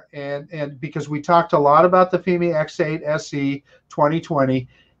there, and because we talked a lot about the FIMI X8 SE 2020.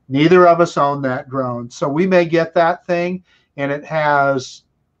 Neither of us own that drone. So we may get that thing, and it has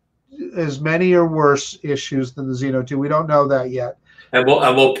as many or worse issues than the Zino 2. We don't know that yet. And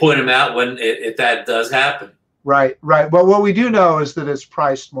we'll point them out if that does happen. Right. Well, what we do know is that it's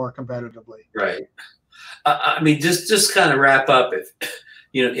priced more competitively. Right. I mean, just kind of wrap up.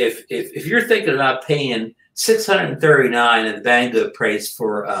 If you're thinking about paying $639 at the Banggood price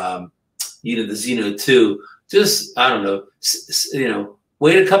for the Zino 2, just I don't know,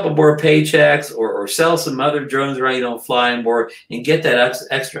 wait a couple more paychecks or sell some other drones around you don't fly anymore and get that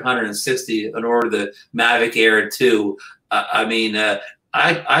extra 160 in order the Mavic Air 2. I mean,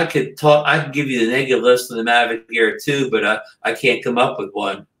 I could give you the negative list of the Mavic Air 2, but I can't come up with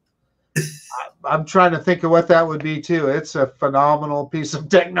one. I'm trying to think of what that would be too. It's a phenomenal piece of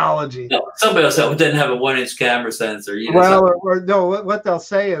technology. No, somebody else that didn't have a 1-inch camera sensor. No, what they'll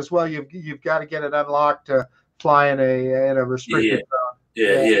say is, well, you've got to get it unlocked to fly in a restricted zone.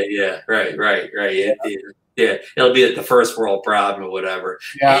 Yeah. Right. Yeah. It'll be like the first world problem or whatever.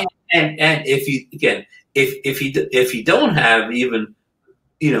 Yeah. And if you don't have even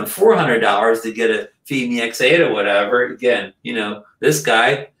 $400 to get a FIMI X8 or whatever, again, this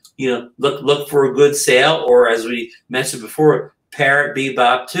guy, look for a good sale, or as we mentioned before, Parrot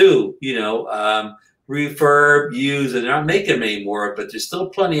Bebop 2, refurb, use, and they're not making them anymore, but there's still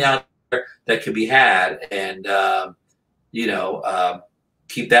plenty out there that could be had, and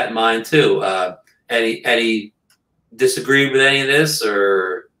keep that in mind too. Any disagree with any of this,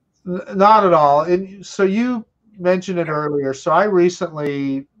 or not at all? And so you mentioned it earlier. So I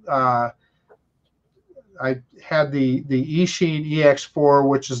recently I had the Eachine EX4,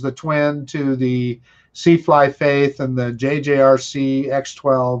 which is the twin to the Seafly Faith and the JJRC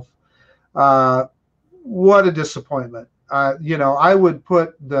X12. What a disappointment! I would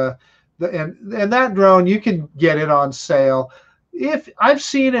put and that drone, you can get it on sale. If I've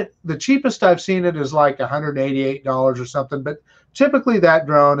seen it, the cheapest I've seen it is like $188 or something, but typically that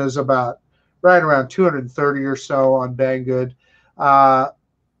drone is about right around 230 or so on Banggood.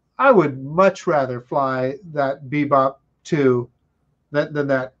 I would much rather fly that Bebop 2 than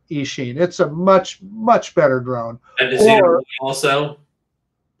that Eachine. It's a much better drone. And the Zino 1 also?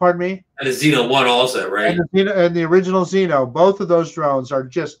 Pardon me? And the Zino 1 also, right? And the original Zino, both of those drones are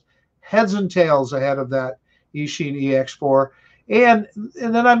just heads and tails ahead of that Eachine EX4. And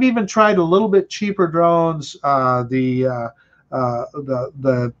then I've even tried a little bit cheaper drones, the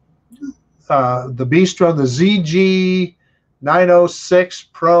the Beast drone, the ZG 906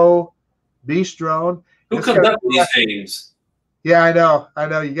 Pro Beast drone. Who comes up with these names? Yeah, I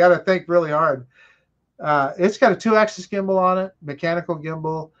know. You got to think really hard. It's got a 2-axis gimbal on it, mechanical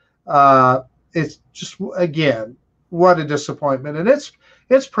gimbal. It's just, again, what a disappointment. And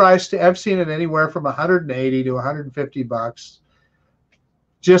it's priced, I've seen it anywhere from 180 to 150 bucks.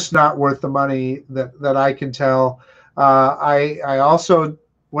 Just not worth the money that I can tell. I also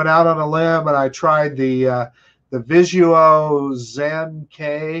went out on a limb and I tried the Visuo Zen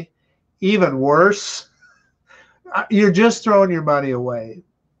K. Even worse. You're just throwing your money away.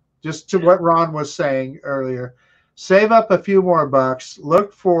 Just to what Ron was saying earlier, save up a few more bucks,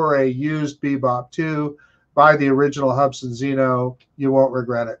 look for a used Bebop 2, buy the original Hubsan Zino. You won't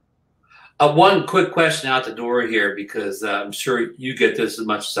regret it. One quick question out the door here, because I'm sure you get this as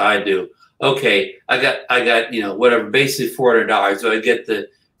much as I do. Okay, I got whatever, basically $400. Do I get the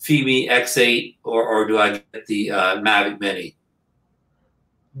Fimi X8 or do I get the Mavic Mini?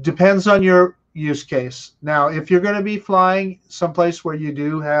 Depends on your use case. Now, if you're going to be flying someplace where you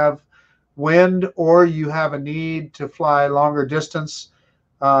do have wind or you have a need to fly longer distance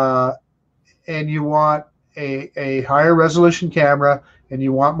and you want a higher resolution camera and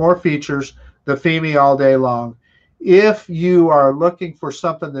you want more features, the Fimi all day long. If you are looking for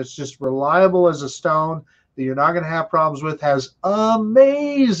something that's just reliable as a stone, that you're not going to have problems with, has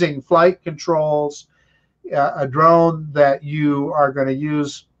amazing flight controls, a drone that you are going to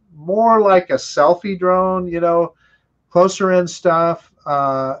use more like a selfie drone, closer in stuff,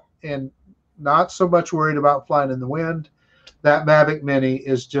 and not so much worried about flying in the wind, that Mavic Mini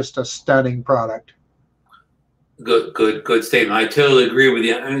is just a stunning product. Good statement. I totally agree with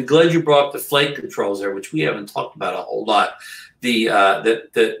you. I'm glad you brought up the flight controls there, which we haven't talked about a whole lot. The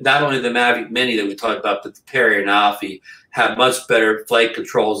not only the Mavic Mini that we talked about, but the Perry and Alfie have much better flight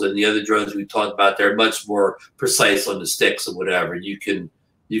controls than the other drones we talked about. They're much more precise on the sticks and whatever. You can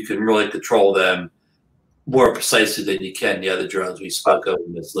really control them more precisely than you can the other drones we spoke of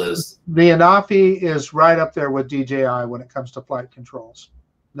in this list. The Anafi is right up there with DJI when it comes to flight controls.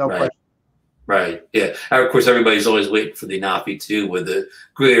 No question. Right. Yeah. And of course, everybody's always waiting for the Anafi too, with the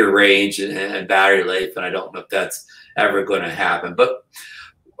greater range and battery life. And I don't know if that's ever going to happen. But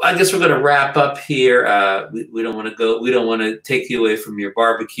I guess we're going to wrap up here. We don't want to go. We don't want to take you away from your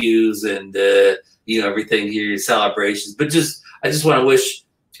barbecues and everything here, your celebrations. But I just want to wish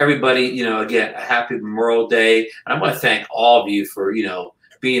everybody, again, a happy Memorial Day. And I want to thank all of you for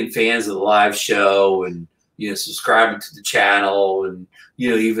being fans of the live show and subscribing to the channel and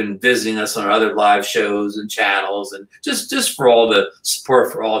even visiting us on our other live shows and channels, and just for all the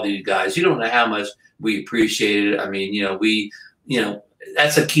support for all of you guys. You don't know how much we appreciate it. I mean,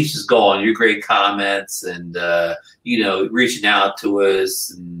 that's what keeps us going. Your great comments and reaching out to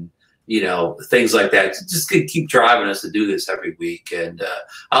us and things like that. Just keep driving us to do this every week. And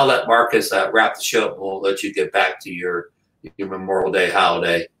I'll let Marcus wrap the show up, and we'll let you get back to your Memorial Day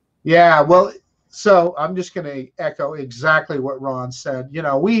holiday. Yeah, well, so I'm just going to echo exactly what Ron said.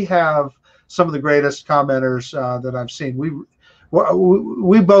 We have some of the greatest commenters that I've seen.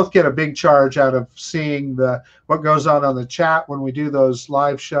 We both get a big charge out of seeing what goes on the chat when we do those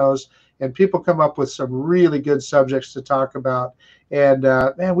live shows, and people come up with some really good subjects to talk about. And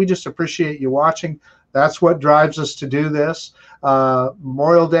man, we just appreciate you watching. That's what drives us to do this.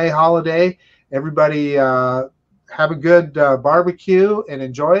 Memorial Day holiday. Everybody have a good barbecue and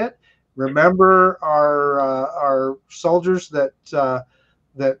enjoy it. Remember our soldiers, that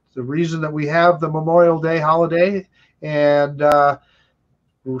the reason that we have the Memorial Day holiday, and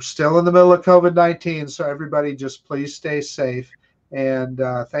we're still in the middle of COVID-19. So everybody just please stay safe. And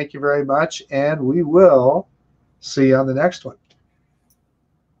thank you very much. And we will see you on the next one.